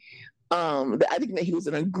storyline. I think that he was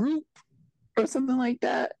in a group or something like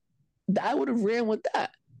that. I would have ran with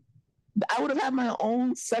that. I would have had my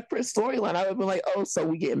own separate storyline. I would have been like, oh, so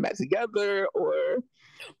we getting back together, or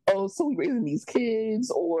oh, so we raising these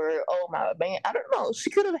kids, or oh my man, I don't know. She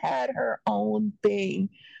could have had her own thing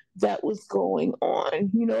that was going on.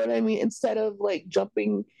 You know what I mean? Instead of like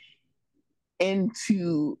jumping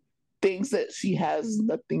into things that she has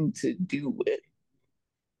nothing to do with.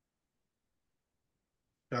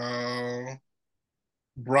 Uh,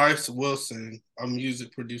 Bryce Wilson, a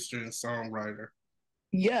music producer and songwriter.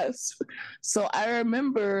 Yes. So I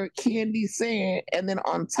remember Candy saying, and then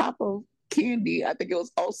on top of Candy, I think it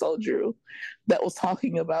was also Drew that was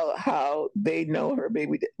talking about how they know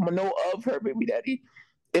know of her baby daddy,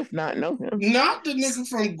 if not know him. Not the nigga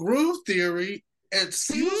from Groove Theory.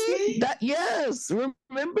 Excuse See me? that? Yes.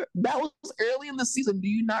 Remember that was early in the season. Do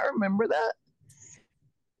you not remember that?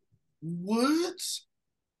 What?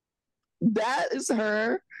 That is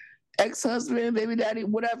her ex-husband, baby daddy,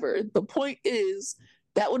 whatever. The point is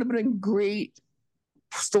that would have been a great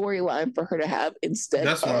storyline for her to have instead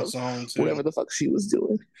That's my of song too. whatever the fuck she was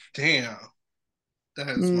doing. Damn. That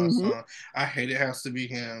is my Mm-hmm. song. I hate it has to be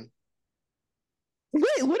him. Wait,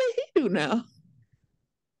 what did he do now?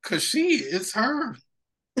 Cause it's her.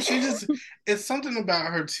 She just, it's something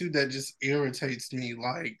about her too that just irritates me.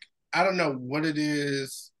 Like, I don't know what it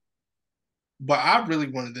is, but I really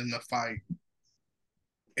wanted them to fight.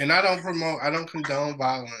 And I don't condone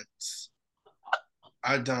violence.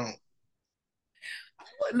 I don't.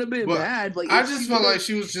 Wouldn't have been But mad. Like I if just she felt would like have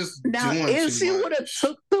she was just now, doing if too she would have much.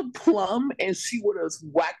 took the plum and she would have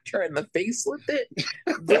whacked her in the face with it,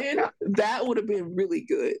 then that would have been really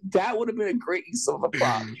good. That would have been a great use of a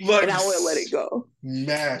prop, Like, and I would have let it go.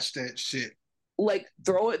 smash that shit. Like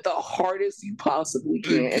throw it the hardest you possibly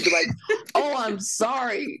can, and be like, "Oh, I'm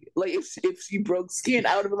sorry." Like if she broke skin,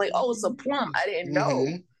 I would have been like, "Oh, it's a plum. I didn't know."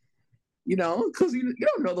 Mm-hmm. You know, because you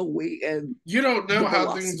don't know the weight and You don't the know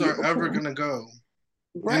how things velocity of are a ever plum. gonna go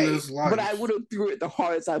in Right. this But I life. would have threw it the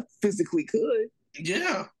hardest I physically could.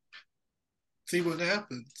 Yeah. See what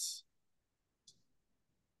happens.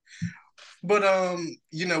 But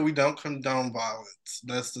we don't condone violence.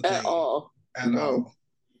 That's the At thing. all. At No.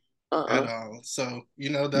 all. At Uh-uh. all. So,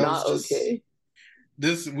 that was Not just okay.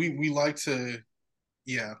 this we like to,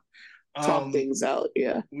 yeah. Talk Um things out,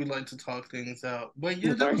 yeah. we like to talk things out. But yeah,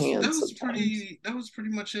 With our that hands was sometimes. pretty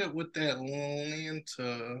much it with that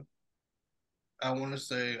Atlanta, I wanna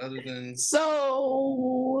say, other than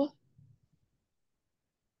So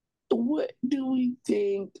what do we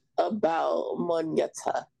think about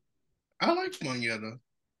Monietta? I like Moneta.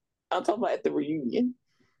 I'm talking about at the reunion.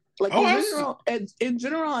 Like Oh, in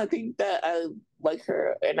general, I think that I like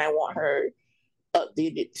her and I want her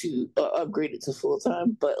updated to upgraded to full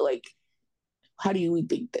time. But like, how do you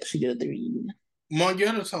think that she did at the reunion?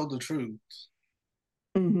 Moneta told the truth.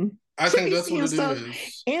 Mm-hmm. I She think be that's what seeing it stuff,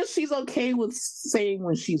 is. and she's okay with saying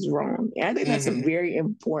when she's wrong. And I think that's a Mm-hmm. very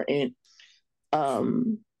important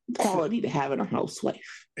um quality to have in a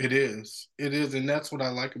housewife. It is. It is. And that's what I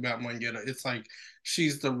like about Moneta. It's like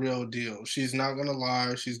she's the real deal. She's not gonna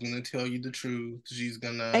lie. She's gonna tell you the truth. She's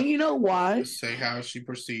And gonna you know why? say how she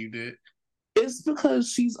perceived it. It's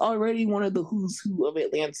because she's already one of the who's who of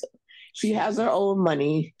Atlanta. She has her own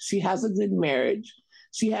money. She has a good marriage.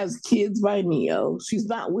 She has kids by Neo. She's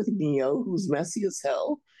not with Neo, who's messy as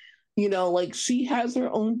hell. You know, like she has her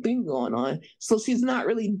own thing going on. So she's not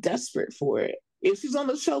really desperate for it. If she's on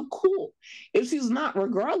the show, cool. If she's not,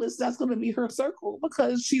 regardless, that's going to be her circle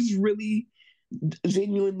because she's really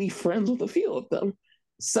genuinely friends with a few of them.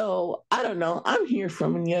 So I don't know. I'm here for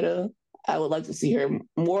Minetta. I would like to see her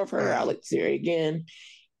more of her. I like to see her again.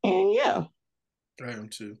 And yeah. I am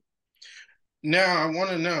too. Now I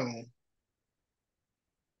want to know,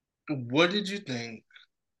 what did you think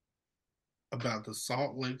about the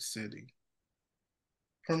Salt Lake City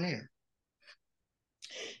premiere?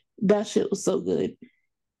 That shit was so good.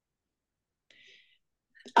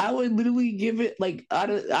 I would literally give it like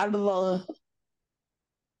out of the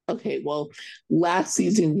okay, well, last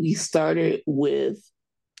season we started with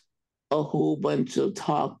a whole bunch of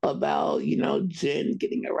talk about, Jen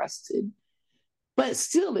getting arrested. But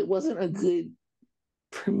still, it wasn't a good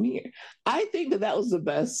premiere. I think that was the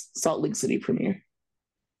best Salt Lake City premiere.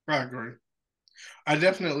 I agree. I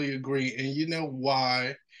definitely agree. And you know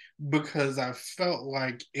why? Because I felt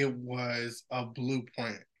like it was a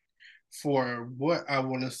blueprint for what I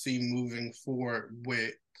want to see moving forward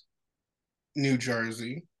with New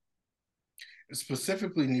Jersey,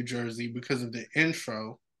 specifically New Jersey, because of the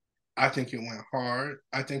intro. I think it went hard.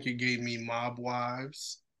 I think it gave me mob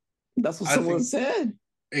wives. That's what someone said.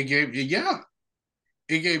 It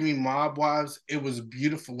gave me mob wives. It was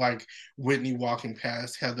beautiful, like Whitney walking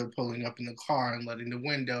past Heather pulling up in the car and letting the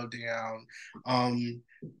window down.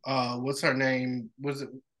 What's her name? Was it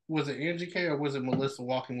Angie K or was it Melissa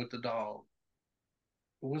walking with the dog?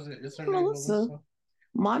 Was it? Is her name Melissa?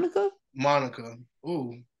 Monica? Monica.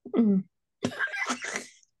 Ooh. Mm-hmm.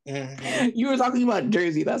 Mm-hmm. You were talking about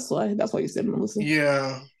Jersey. That's why you said Melissa.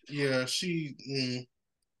 Yeah. She.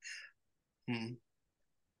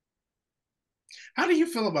 How do you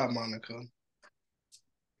feel about Monica?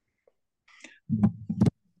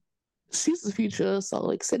 She's the future of Salt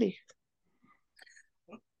Lake City.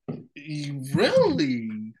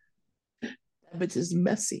 Really? That bitch is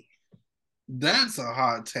messy. That's a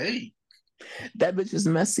hot take. That bitch is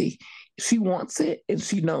messy. She wants it and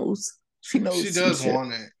she knows. She does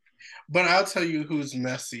want it. But I'll tell you who's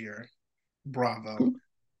messier. Bravo.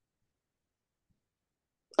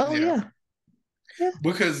 Oh, yeah.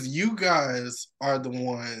 Because you guys are the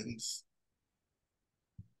ones.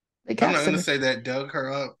 I'm not going to say that dug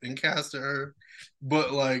her up and casted her,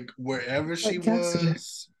 but like wherever she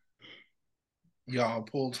was, y'all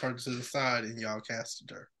pulled her to the side and y'all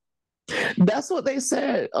casted her. That's what they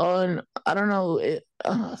said on, I don't know,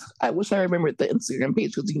 I wish I remembered the Instagram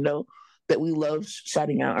page because that we love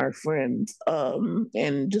shouting out our friends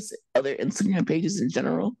and just other Instagram pages in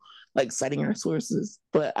general, like citing our sources.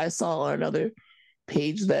 But I saw on another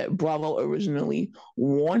page that Bravo originally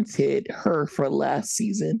wanted her for last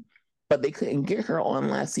season, but they couldn't get her on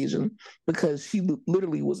last season because she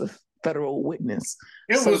literally was a federal witness.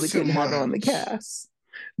 So they couldn't have her on the cast.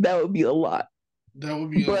 That would be a lot. That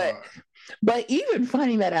would be a lot. But even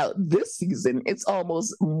finding that out this season, it's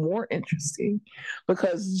almost more interesting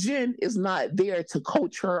because Jen is not there to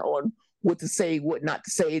coach her on what to say, what not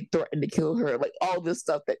to say, threaten to kill her, like all this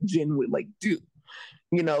stuff that Jen would like do.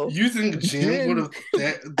 You think Jen would have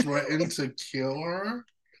threatened to kill her?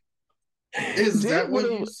 Is Jen that what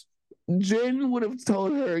you? Jen would have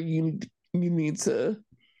told her you need to.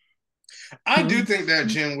 I do think that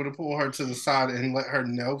Jen would have pulled her to the side and let her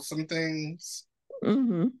know some things.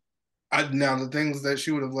 Mm-hmm. Now the things that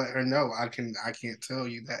she would have let her know, I can't tell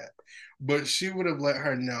you that, but she would have let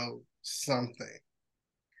her know something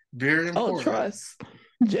very important. Oh, trust.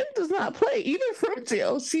 Jen does not play even from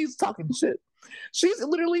jail. She's talking shit. She's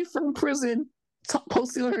literally from prison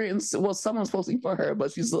posting her in, well, someone's posting for her,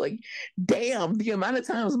 but she's like, damn, the amount of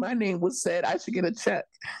times my name was said I should get a check.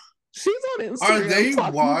 She's on Instagram. Are they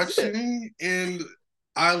watching? Shit. And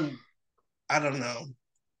I don't know.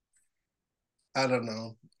 I don't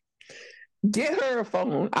know. Get her a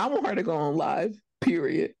phone. I want her to go on live,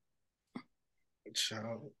 period.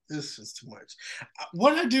 Child, this is too much.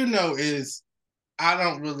 What I do know is I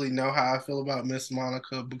don't really know how I feel about Miss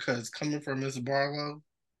Monica because coming from Miss Barlow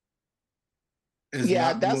is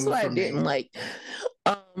that's what I didn't like.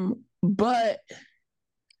 But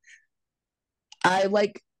I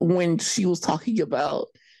like when she was talking about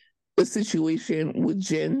the situation with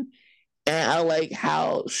Jen, and I like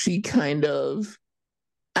how she kind of,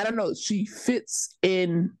 I don't know, she fits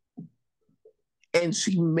in and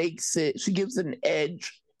she gives an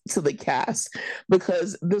edge to the cast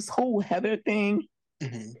because this whole Heather thing,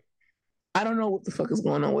 mm-hmm. I don't know what the fuck is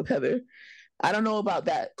going on with Heather. I don't know about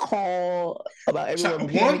that call about everyone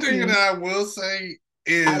panicking. One thing that I will say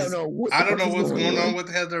is I don't know what's going on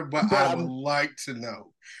with Heather, but I would like to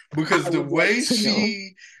know because the way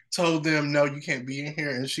she told them, no, you can't be in here,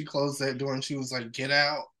 and she closed that door and she was like, get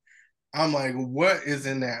out. I'm like, what is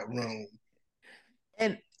in that room?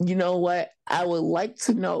 And you know what? I would like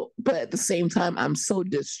to know, but at the same time, I'm so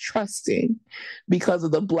distrusting because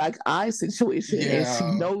of the black eye situation, and she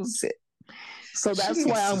Yeah, knows it. So she that's why needs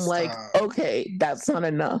to I'm like, stop. okay, that's not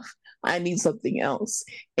enough. I need something else.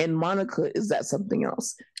 And Monica is that something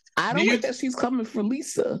else. I Do don't you like that she's coming for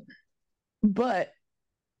Lisa, but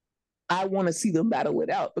I want to see them battle it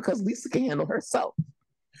out because Lisa can handle herself.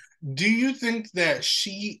 do you think that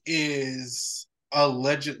she is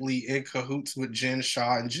allegedly in cahoots with Jen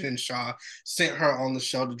Shaw, and Jen Shaw sent her on the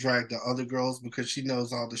show to drag the other girls because she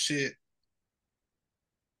knows all the shit?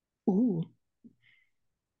 Ooh.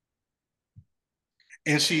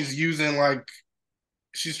 And she's using like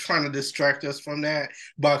she's trying to distract us from that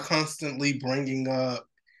by constantly bringing up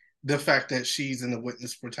the fact that she's in the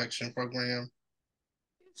witness protection program.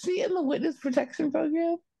 Is she in the witness protection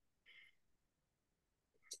program?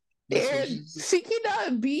 That's what And she said. she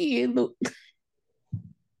cannot be in the.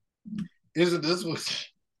 Isn't this what?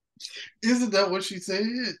 Isn't that what she said?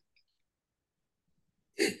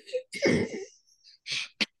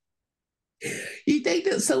 You think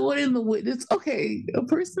that someone in the witness, okay, a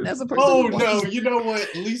person as a person who Oh no! watches, You know what?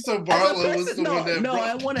 Lisa as a Barlow was person, the one no, that no, brought.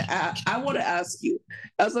 I want to ask you,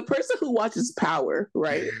 as a person who watches Power,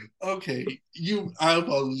 right? Okay, you. I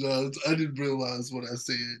apologize. I didn't realize what I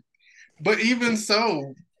said. But even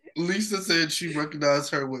so, Lisa said she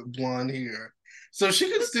recognized her with blonde hair, so she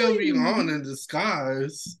could still be on in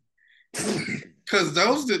disguise. Because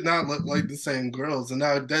those did not look like the same girls. And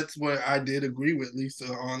that's what I did agree with Lisa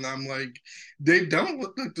on. I'm like, they don't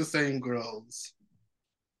look like the same girls.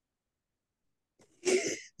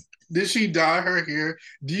 Did she dye her hair?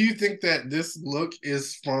 Do you think that this look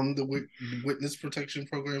is from the witness protection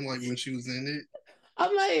program, like when she was in it?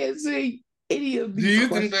 I'm not answering any of Do these you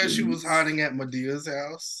think that she was questions. hiding at Medea's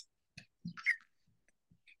house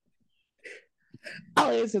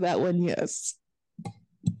I'll answer that one. Yes,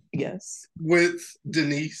 yes. with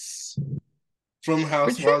Denise from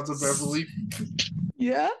Housewives of Patrice. Beverly?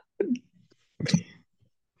 Yeah,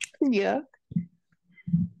 yeah.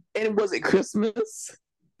 And was it Christmas?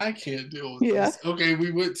 I can't deal with Yeah. this. Okay,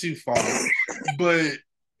 we went too far. But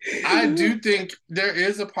I do think there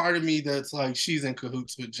is a part of me that's like she's in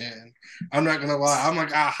cahoots with Jen. I'm not gonna lie. I'm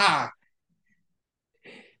like, aha.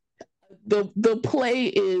 The play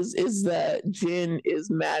is that Jen is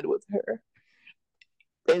mad with her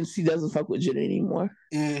and she doesn't fuck with Jen anymore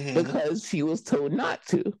Mm-hmm. because she was told not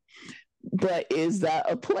to. But is that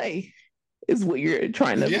a play? Is what you're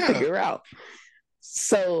trying to Yeah. figure out.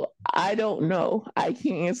 So I don't know. I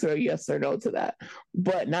can't answer a yes or no to that.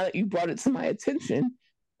 But now that you brought it to my attention,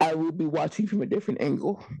 I will be watching from a different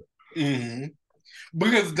angle. Mm-hmm.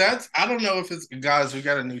 Because I don't know if it's, guys, we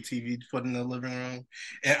got a new TV to put in the living room.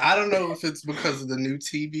 And I don't know if it's because of the new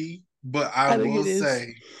TV, but I I think will it is.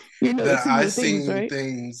 say You're that noticing I new things, seen right?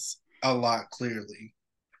 things a lot clearly,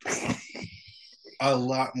 a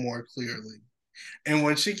lot more clearly. And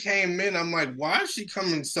when she came in, I'm like, why is she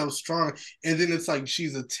coming so strong? And then it's like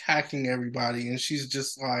she's attacking everybody, and she's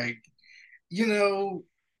just like, you know,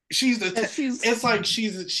 she's And it's like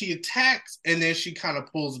she attacks and then she kind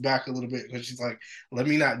of pulls back a little bit because she's like, let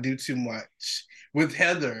me not do too much. With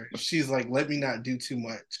Heather, she's like, let me not do too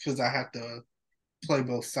much because I have to play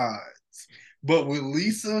both sides. But with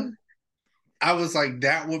Lisa, I was like,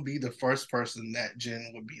 that would be the first person that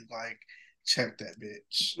Jen would be like, check that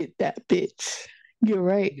bitch. get that bitch. You're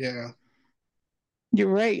right. Yeah, You're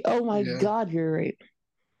right. Oh my yeah, God, you're right.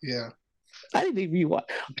 yeah. I didn't even watch.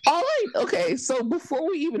 All right, okay. So before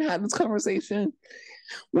we even had this conversation,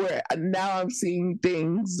 where now I'm seeing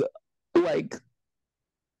things like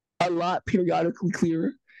a lot periodically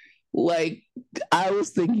clearer. Like I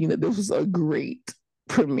was thinking that this was a great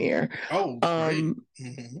premiere. Oh, great. Um,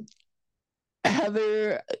 Mm-hmm.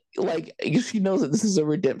 Heather, like she knows that this is a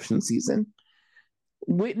redemption season.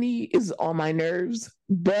 Whitney is on my nerves,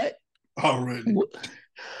 but Already.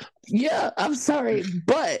 yeah, I'm sorry,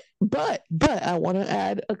 but I want to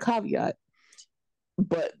add a caveat.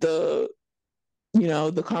 But the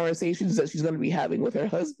conversations that she's going to be having with her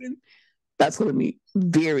husband, that's going to be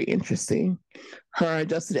very interesting. Her and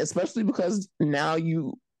Justin, especially because now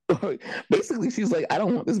you basically she's like, I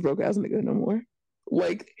don't want this broke ass nigga no more.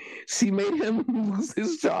 Like she made him lose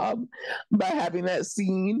his job by having that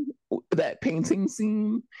scene, that painting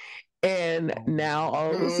scene, and Oh now my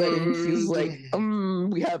all of a sudden she's God.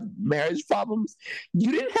 like, we have marriage problems.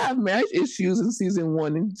 You didn't have marriage issues in season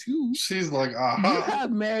 1 and 2. She's like, You aha.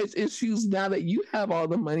 have marriage issues now that you have all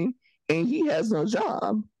the money and he has no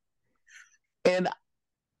job. And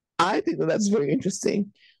I think that that's very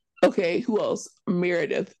interesting. Okay, who else?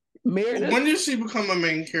 Meredith. Meredith. When did she become a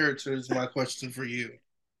main character is my question for you.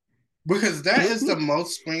 Because that is the Whitney.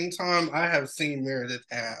 most screen time I have seen Meredith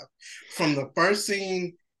have. From the first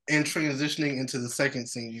scene and transitioning into the second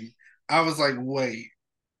scene, I was like, wait.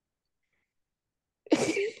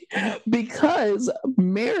 Because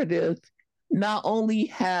Meredith not only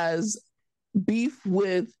has beef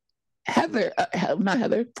with Heather, not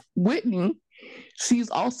Heather, Whitney, she's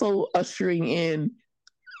also ushering in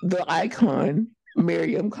the icon,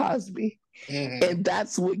 Miriam Cosby. Mm-hmm. And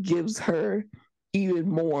that's what gives her even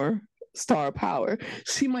more star power.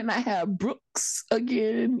 She might not have Brooks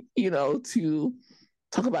again, to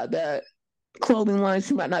talk about that clothing line.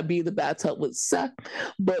 She might not be in the bathtub with Seth,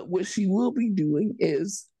 but what she will be doing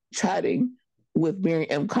is chatting with Mary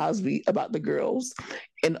M. Cosby about the girls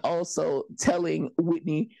and also telling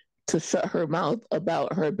Whitney to shut her mouth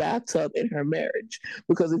about her bathtub and her marriage.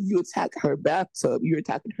 Because if you attack her bathtub, you're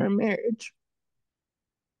attacking her marriage.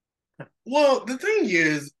 Well, the thing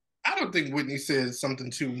is, I don't think Whitney said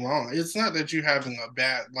something too wrong. It's not that you're having a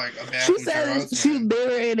bath She with your said husband. they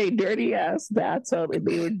were in a dirty ass bathtub and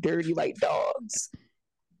they were dirty like dogs.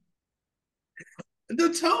 The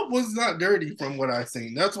tub was not dirty from what I've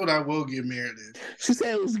seen. That's what I will give Meredith. She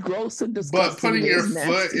said it was gross and But disgusting and putting it your was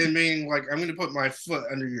foot nasty. and being like, I'm going to put my foot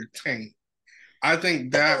under your tank. I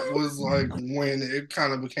think that was like when it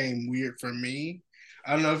kind of became weird for me.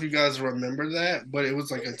 I don't know if you guys remember that, but it was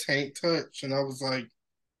like a tank touch. And I was like,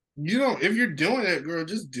 you don't, if you're doing it, girl,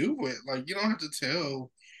 just do it. Like, you don't have to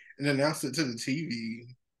tell and announce it to the TV.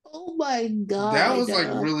 Oh my That god. was like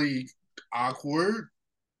really awkward.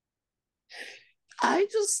 I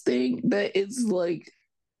just think that it's like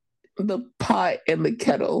the pot and the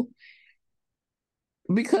kettle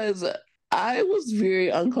because I was very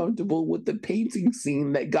uncomfortable with the painting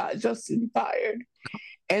scene that got Justin fired.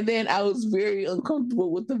 And then I was very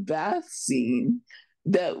uncomfortable with the bath scene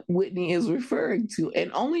that Whitney is referring to.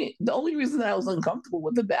 And the only reason that I was uncomfortable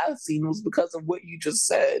with the bath scene was because of what you just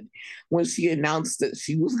said when she announced that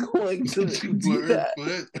she was going to She do put her that.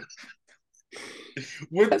 foot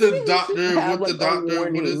I think we should have with the like a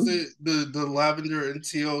doctor, what is warning. it? The lavender and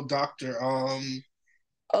teal doctor. I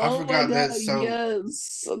Oh my forgot god, that so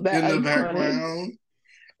yes, that in the iconic. background.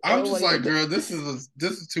 I'm Oh just my like, god, girl, this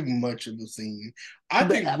is too much of the scene. I the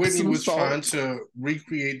think Whitney Epsom was trying salt, to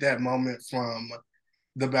recreate that moment from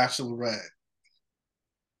The Bachelorette,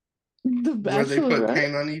 the where they put Bachelorette.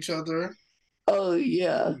 paint on each other. Oh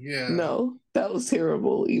yeah, Yeah. no, that was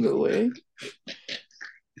terrible. Either way,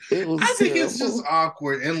 it I was think it's just terrible.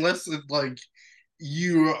 awkward unless it's like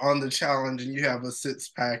you're on the challenge and you have a six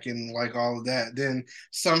pack and like all of that, then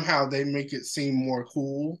somehow they make it seem more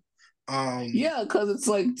cool. Um, Yeah, because it's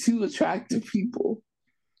like two attractive people.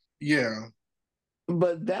 yeah,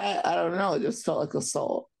 But that I don't know, it just felt like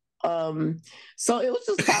assault. So it was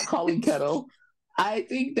just pot calling kettle. I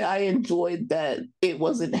think that I enjoyed that it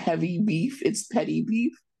wasn't heavy beef, it's petty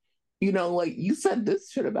beef. Like you said this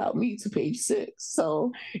shit about me to page 6.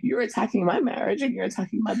 So you're attacking my marriage and you're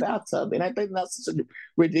attacking my bathtub. And I think that's such a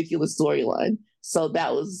ridiculous storyline. So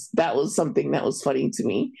that was something that was funny to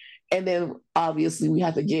me. And then obviously we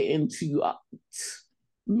have to get into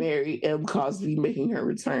Mary M. Cosby making her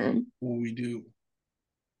return. what we do.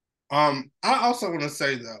 I also want to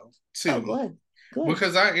say though, Oh, too, go ahead. Go ahead.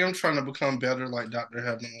 because I am trying to become better like Dr.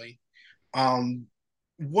 Heavenly. Um,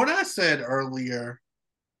 what I said earlier,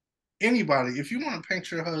 anybody, if you want to paint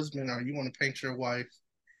your husband or you want to paint your wife,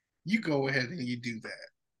 you go ahead and you do that.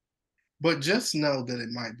 But just know that it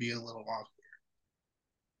might be a little awkward.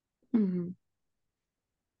 Mm-hmm.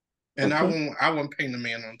 And Okay. I won't paint a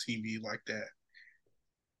man on TV like that.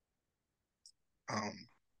 Um,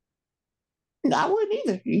 No, I wouldn't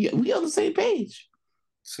either. We on the same page.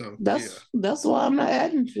 so yeah. That's why I'm not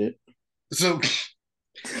adding shit. So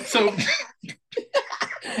so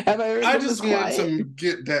Have I ever I been this just wanted quiet? to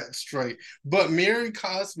get that straight. But Mary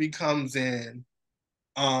Cosby comes in.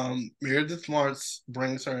 Meredith Marks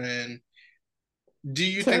brings her in. Do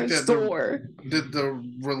you To think her that store. the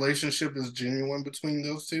relationship is genuine between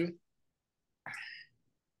those two?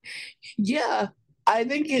 Yeah, I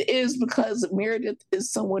think it is because Meredith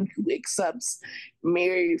is someone who accepts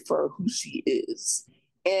Mary for who she is.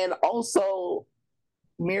 And also,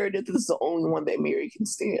 Meredith is the only one that Mary can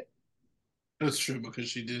stand. That's true because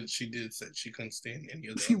she did say she couldn't stand any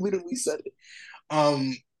of the She other literally girls. said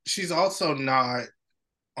it. She's also not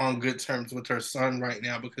on good terms with her son right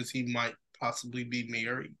now because he might possibly be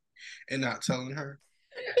married and not telling her.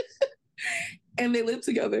 And they live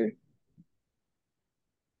together.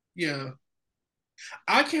 Yeah.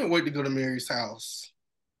 I can't wait to go to Mary's house.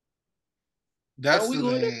 Are That's we the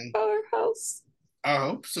going to thing. our house? I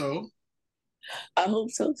hope so. I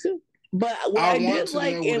hope so too. But what I I want did to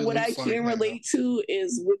like know what and it what I looks like can now. relate to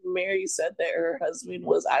is when Mary said that her husband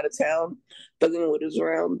was out of town, thugging with his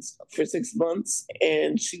rounds for 6 months,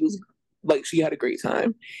 and she was like, she had a great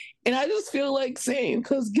time. And I just feel like saying,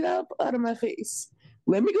 because get up out of my face.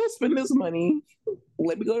 Let me go spend this money.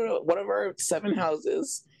 Let me go to one of our 7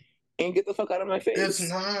 houses and get the fuck out of my It's face.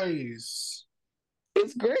 nice.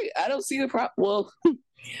 It's great. I don't see the problem. Well,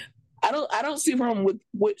 I don't see a problem with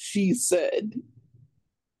what she said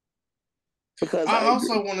because I I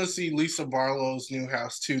also agree. want to see Lisa Barlow's new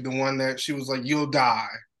house too. The one that she was like, "You'll die."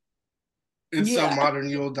 It's so Yeah, modern,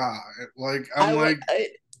 you'll die. Like I'm I would.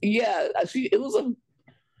 like, Yeah, she. It was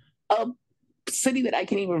a city that I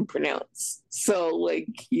can't even pronounce. So like,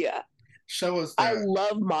 yeah, show us I that.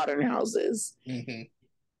 love modern houses. Hmm.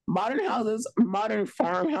 Modern houses, modern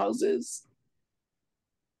farmhouses.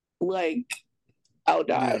 Like, I'll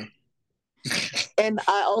Yeah. die. And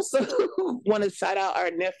I also want to shout out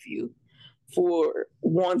our nephew for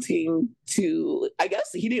wanting to. I guess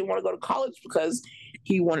he didn't want to go to college because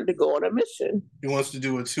he wanted to go on a mission. He wants to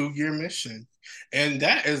do a 2 year mission, and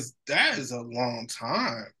that is a long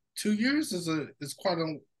time. 2 years is quite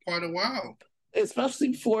a while.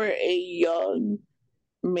 Especially for a young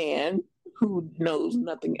man who knows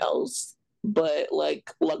nothing else but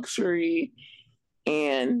like luxury,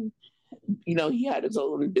 and he had his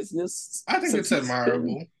own business I think since it's he's been.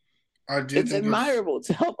 admirable. I do It's think it's. admirable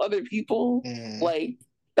to help other people. Mm, Like,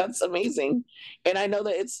 that's amazing. And I know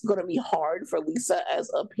that it's going to be hard for Lisa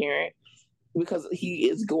as a parent because he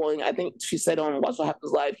is going. I think she said on Watch What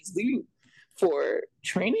Happens Live, he's leaving for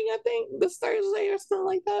training, I think this Thursday or something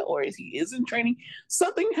like that, or is he is in training,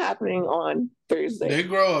 something happening on Thursday. they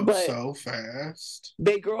grow up But so fast.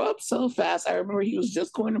 they grow up so fast. I remember he was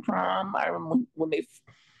just going to prom. I remember when they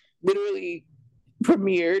literally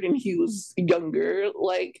premiered and he was younger.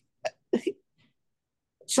 Like,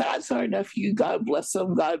 shout out to our nephew. God bless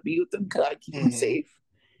him. God be with him. God keep him Hmm. safe.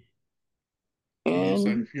 So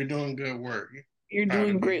And you're doing good work. you're Proud doing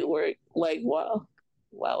of you. great work. Like, wow.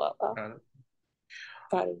 Wow, wow, wow. Proud of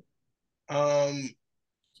Proud of you. Um,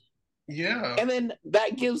 yeah, And then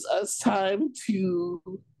that gives us time to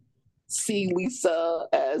see Lisa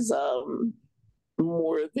as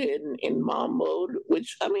more than in mom mode,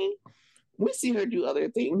 which I mean, we see her do other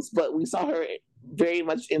things, but we saw her very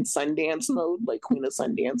much in Sundance mode, like Queen of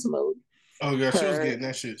Sundance mode. oh yeah, she was Her, getting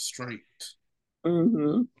that shit straight.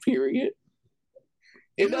 period.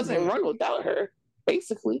 It Yeah, doesn't but run without her,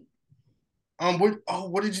 basically.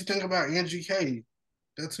 what did you think about Angie K?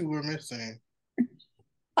 That's who we're missing.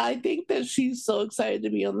 I think that she's so excited to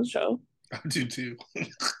be on the show. I do too.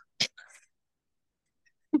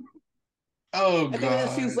 Oh I think that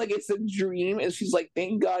God. she's like, it's a dream, and she's like,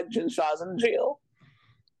 thank God Jen Shaw's in jail.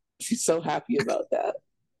 She's so happy about that.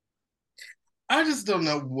 I just don't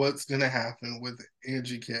know what's gonna happen with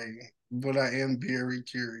Angie K, but I am very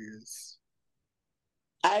curious.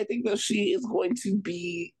 I think that she is going to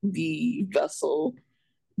be the vessel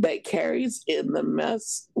that carries in the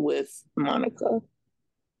mess with Monica.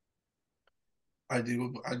 I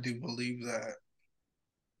do believe that.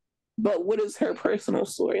 But what is her personal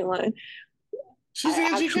storyline? She's I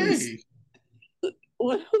Angie actually, K. who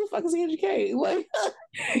the fuck is Angie K? Like,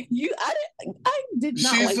 I did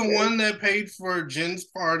not She's like the her. one that paid for Jen's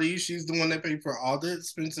party. She's the one that paid for all the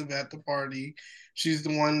expensive at the party. She's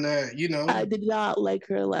the one that, I did not like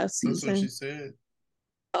her last that's what she season. said.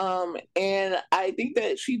 And I think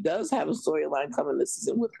that she does have a storyline coming this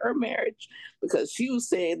season with her marriage because she was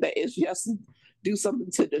saying that if she has to do something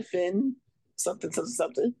to defend something, something,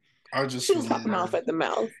 something, I she just was popping off remember at the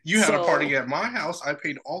mouth. you had a party So at my house. I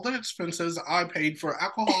paid all the expenses. I paid for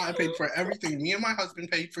alcohol. I paid for everything. Me and my husband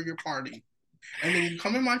paid for your party. And then you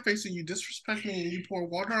come in my face and you disrespect me and you pour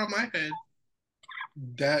water on my head.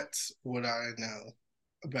 That's what I know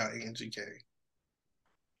about Angie K.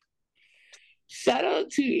 shout out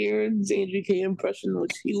to Aaron's Andrew K impression,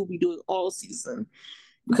 which he will be doing all season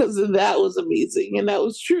because that was amazing and that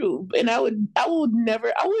was true. And I wouldn't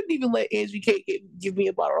even let Angie K give me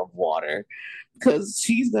a bottle of water because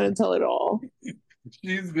she's gonna tell it all.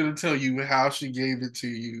 She's gonna tell you how she gave it to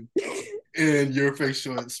you and your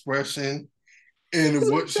facial expression and She's what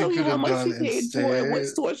gonna she tell you could how have much done she paid for it, what instead.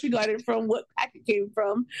 store she got it from, what pack it came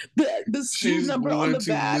from, the SKU She's number on going the to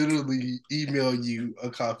back. literally email you a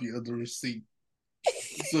copy of the receipt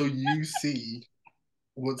so you see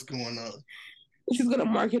what's going on. She's gonna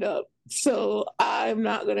mark it up. So I'm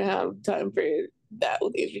not gonna have time for that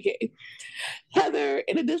with Angie K. Heather,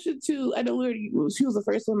 in addition to, I know she was the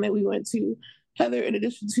first one that we went to. Heather, in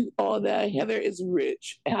addition to all that, Heather is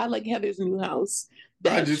rich. And I like Heather's new house. I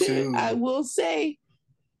That do shit, too. I will say,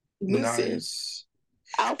 Listen, Nice.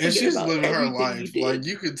 I'll And forget she's about living her everything you life. Like did.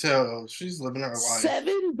 you could tell she's living her life.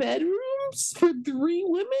 7 bedrooms for 3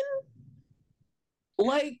 women?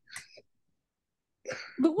 Like,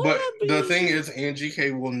 the would But that the thing be? is, Angie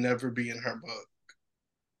K will never be in her book.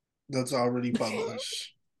 That's already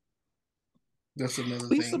published. That's another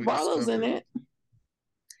thing Lisa we Barlow's in discovered. it.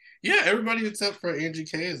 Yeah, everybody except for Angie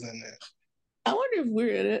K is in it. I wonder if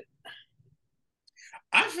we're in it.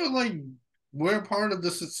 I feel like we're part of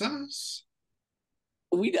the success.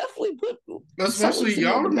 We definitely put Salt Lake Especially City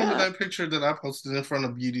y'all on the remember map. that picture that I posted in front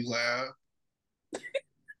of Beauty Lab?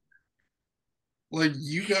 Like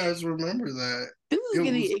you guys remember that. This is It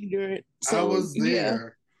getting was ignorant. I So was yeah,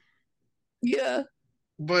 there. yeah,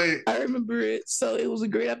 But I remember it. So it was a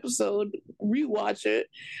great episode. Rewatch it.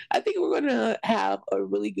 I think we're gonna have a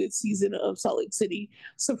really good season of Salt Lake City,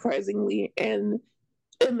 surprisingly, and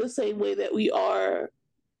in the same way that we are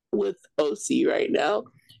with OC right now.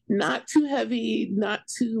 Not too heavy, not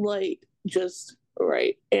too light, just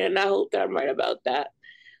right. And I hope that I'm right about that.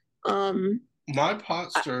 Um, my pot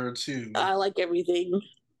I, stirrer too. I like everything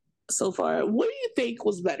so far. What do you think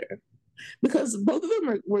was better? Because both of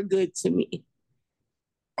them were good to me.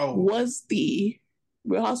 Oh, Was the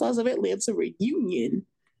Real Housewives of Atlanta reunion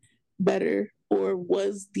better, or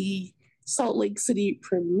was the Salt Lake City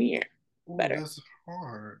premiere ooh, better? that's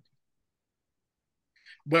hard.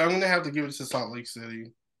 But I'm gonna have to give it to Salt Lake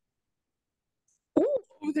City.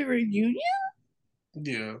 Ooh, the reunion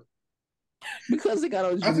Yeah. because they got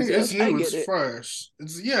on I think it's Jesus. I new, it's get it. fresh.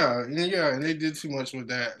 It's yeah, and they did too much with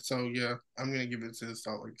that. So yeah, I'm gonna give it to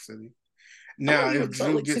Salt Lake City. I'm gonna Now, give if it Salt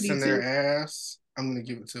Drew Lake gets City in their too. ass, I'm gonna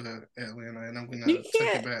give it to Atlanta, and I'm You gonna take it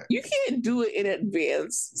can't back. you can't do it in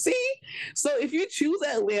advance. See? So if you choose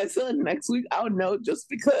Atlanta next week, I'll know I just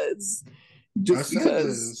said because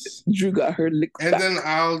this, Drew got her lick and back. then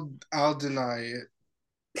I'll deny it.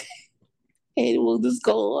 And we'll just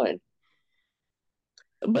go on.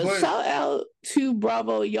 But But shout out to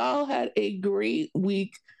Bravo. Y'all had a great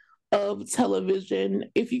week of television.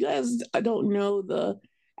 If you guys don't know, the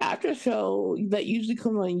after show that usually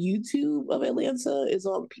comes on YouTube of Atlanta is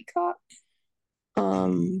on Peacock.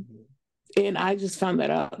 Um, and I just found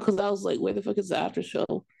that out because I was like, where the fuck is the after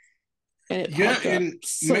show? And it yeah, popped up. and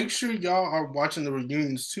So make sure y'all are watching the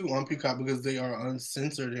reunions too on Peacock because they are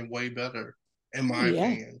uncensored and way better, in my yeah,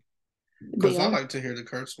 opinion. they Because I are. like to hear the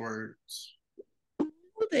curse words.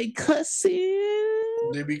 They cussing.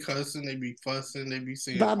 They be cussing, they be fussing, they be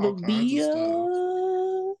saying Baba all kinds of Bia.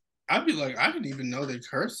 stuff. I'd be like, I didn't even know they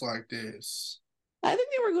curse like this. I think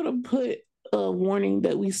they were going to put a warning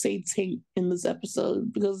that we say taint in this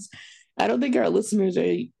episode because I don't think our listeners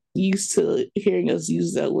are used to hearing us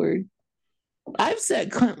use that word. I've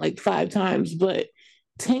said cunt like 5 times, but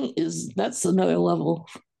taint that's another level.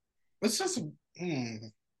 It's just, hmm.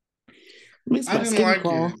 Makes I my didn't skin like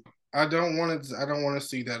crawl. it. I don't want to. I don't want to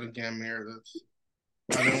see that again, Meredith.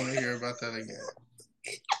 I don't want to hear about that again.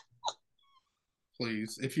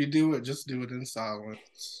 Please, if you do it, just do it in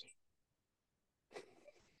silence.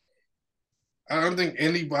 I don't think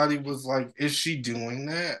anybody was like, "Is she doing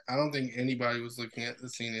that?" I don't think anybody was looking at the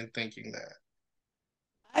scene and thinking that.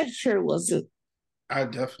 I sure wasn't. I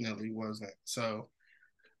definitely wasn't. So,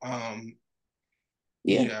 um,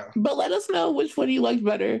 Yeah. yeah, But let us know which one you liked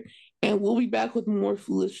better. And we'll be back with more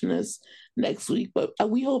foolishness next week. But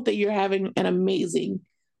we hope that you're having an amazing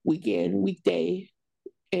weekday.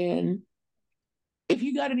 And if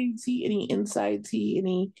you got any tea, any inside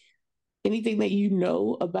tea, anything that you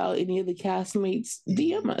know about any of the castmates,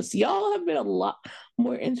 DM us. Y'all have been a lot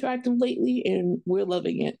more interactive lately, and we're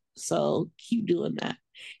loving it. So keep doing that.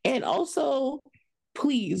 And also,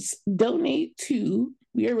 please donate to.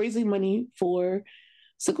 We are raising money for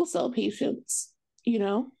sickle cell patients. You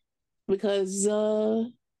know, because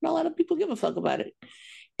not a lot of people give a fuck about it,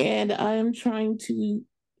 and I am trying to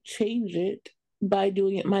change it by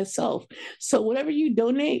doing it myself. So whatever you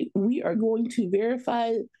donate, we are going to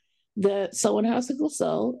verify that someone has sickle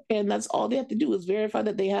cell, and that's all they have to do is verify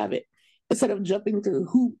that they have it. Instead of jumping through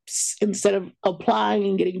hoops, instead of applying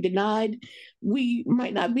and getting denied, we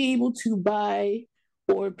might not be able to buy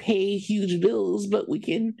or pay huge bills, but we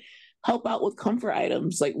can help out with comfort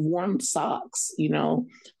items like warm socks,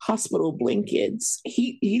 hospital blankets,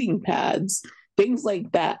 heating pads, things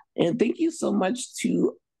like that. And thank you so much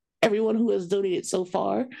to everyone who has donated so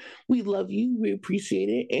far. We love you. We appreciate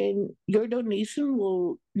it. And your donation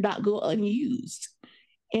will not go unused.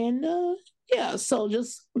 And yeah, so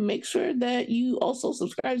just make sure that you also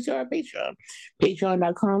subscribe to our Patreon,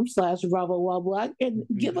 patreon.com/BravoWildBlack, and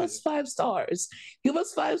give us 5 stars. Give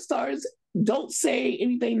us 5 stars Don't say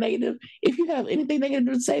anything negative. If you have anything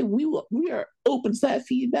negative to say, we are open to that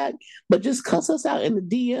feedback, but just cuss us out in the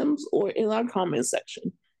DMs or in our comment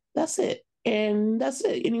section. That's it. And that's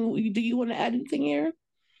it. Do you want to add anything here?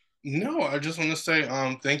 No, I just want to say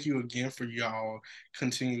thank you again for y'all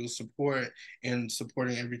continual support and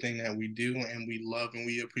supporting everything that we do, and we love and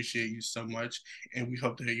we appreciate you so much, and we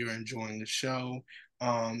hope that you're enjoying the show.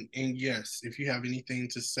 And yes, if you have anything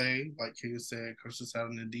to say, like Kaya said, curse us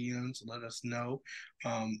out in the DMs, let us know.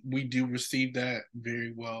 We do receive that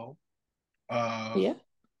very well. Yeah.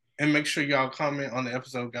 And make sure y'all comment on the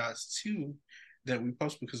episode guides too that we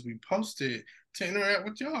post, because we post it to interact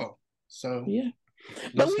with y'all. So Yeah.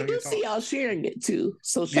 let But us we know your do see y'all thoughts. sharing it too.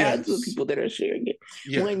 So shout out to the Yes. people that are sharing it.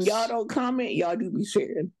 When y'all Yes. don't comment, y'all do be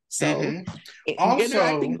sharing. So Mm-hmm.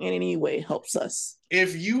 interacting Also, in any way helps us.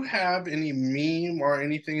 if you have any meme or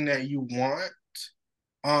anything that you want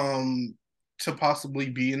um to possibly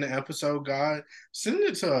be in the episode guide, send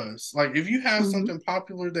it to us. Like if you have Mm-hmm. something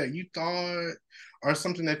popular that you thought or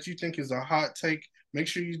something that you think is a hot take, make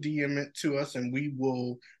sure you DM it to us and we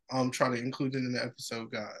will try to include it in the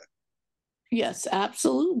episode guide. Yes,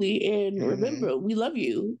 absolutely. And Mm-hmm. remember, we love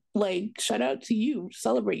you. Like, shout out to you.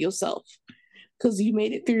 Celebrate yourself because you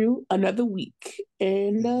made it through another week.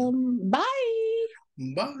 And Mm-hmm. bye.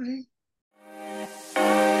 Bye.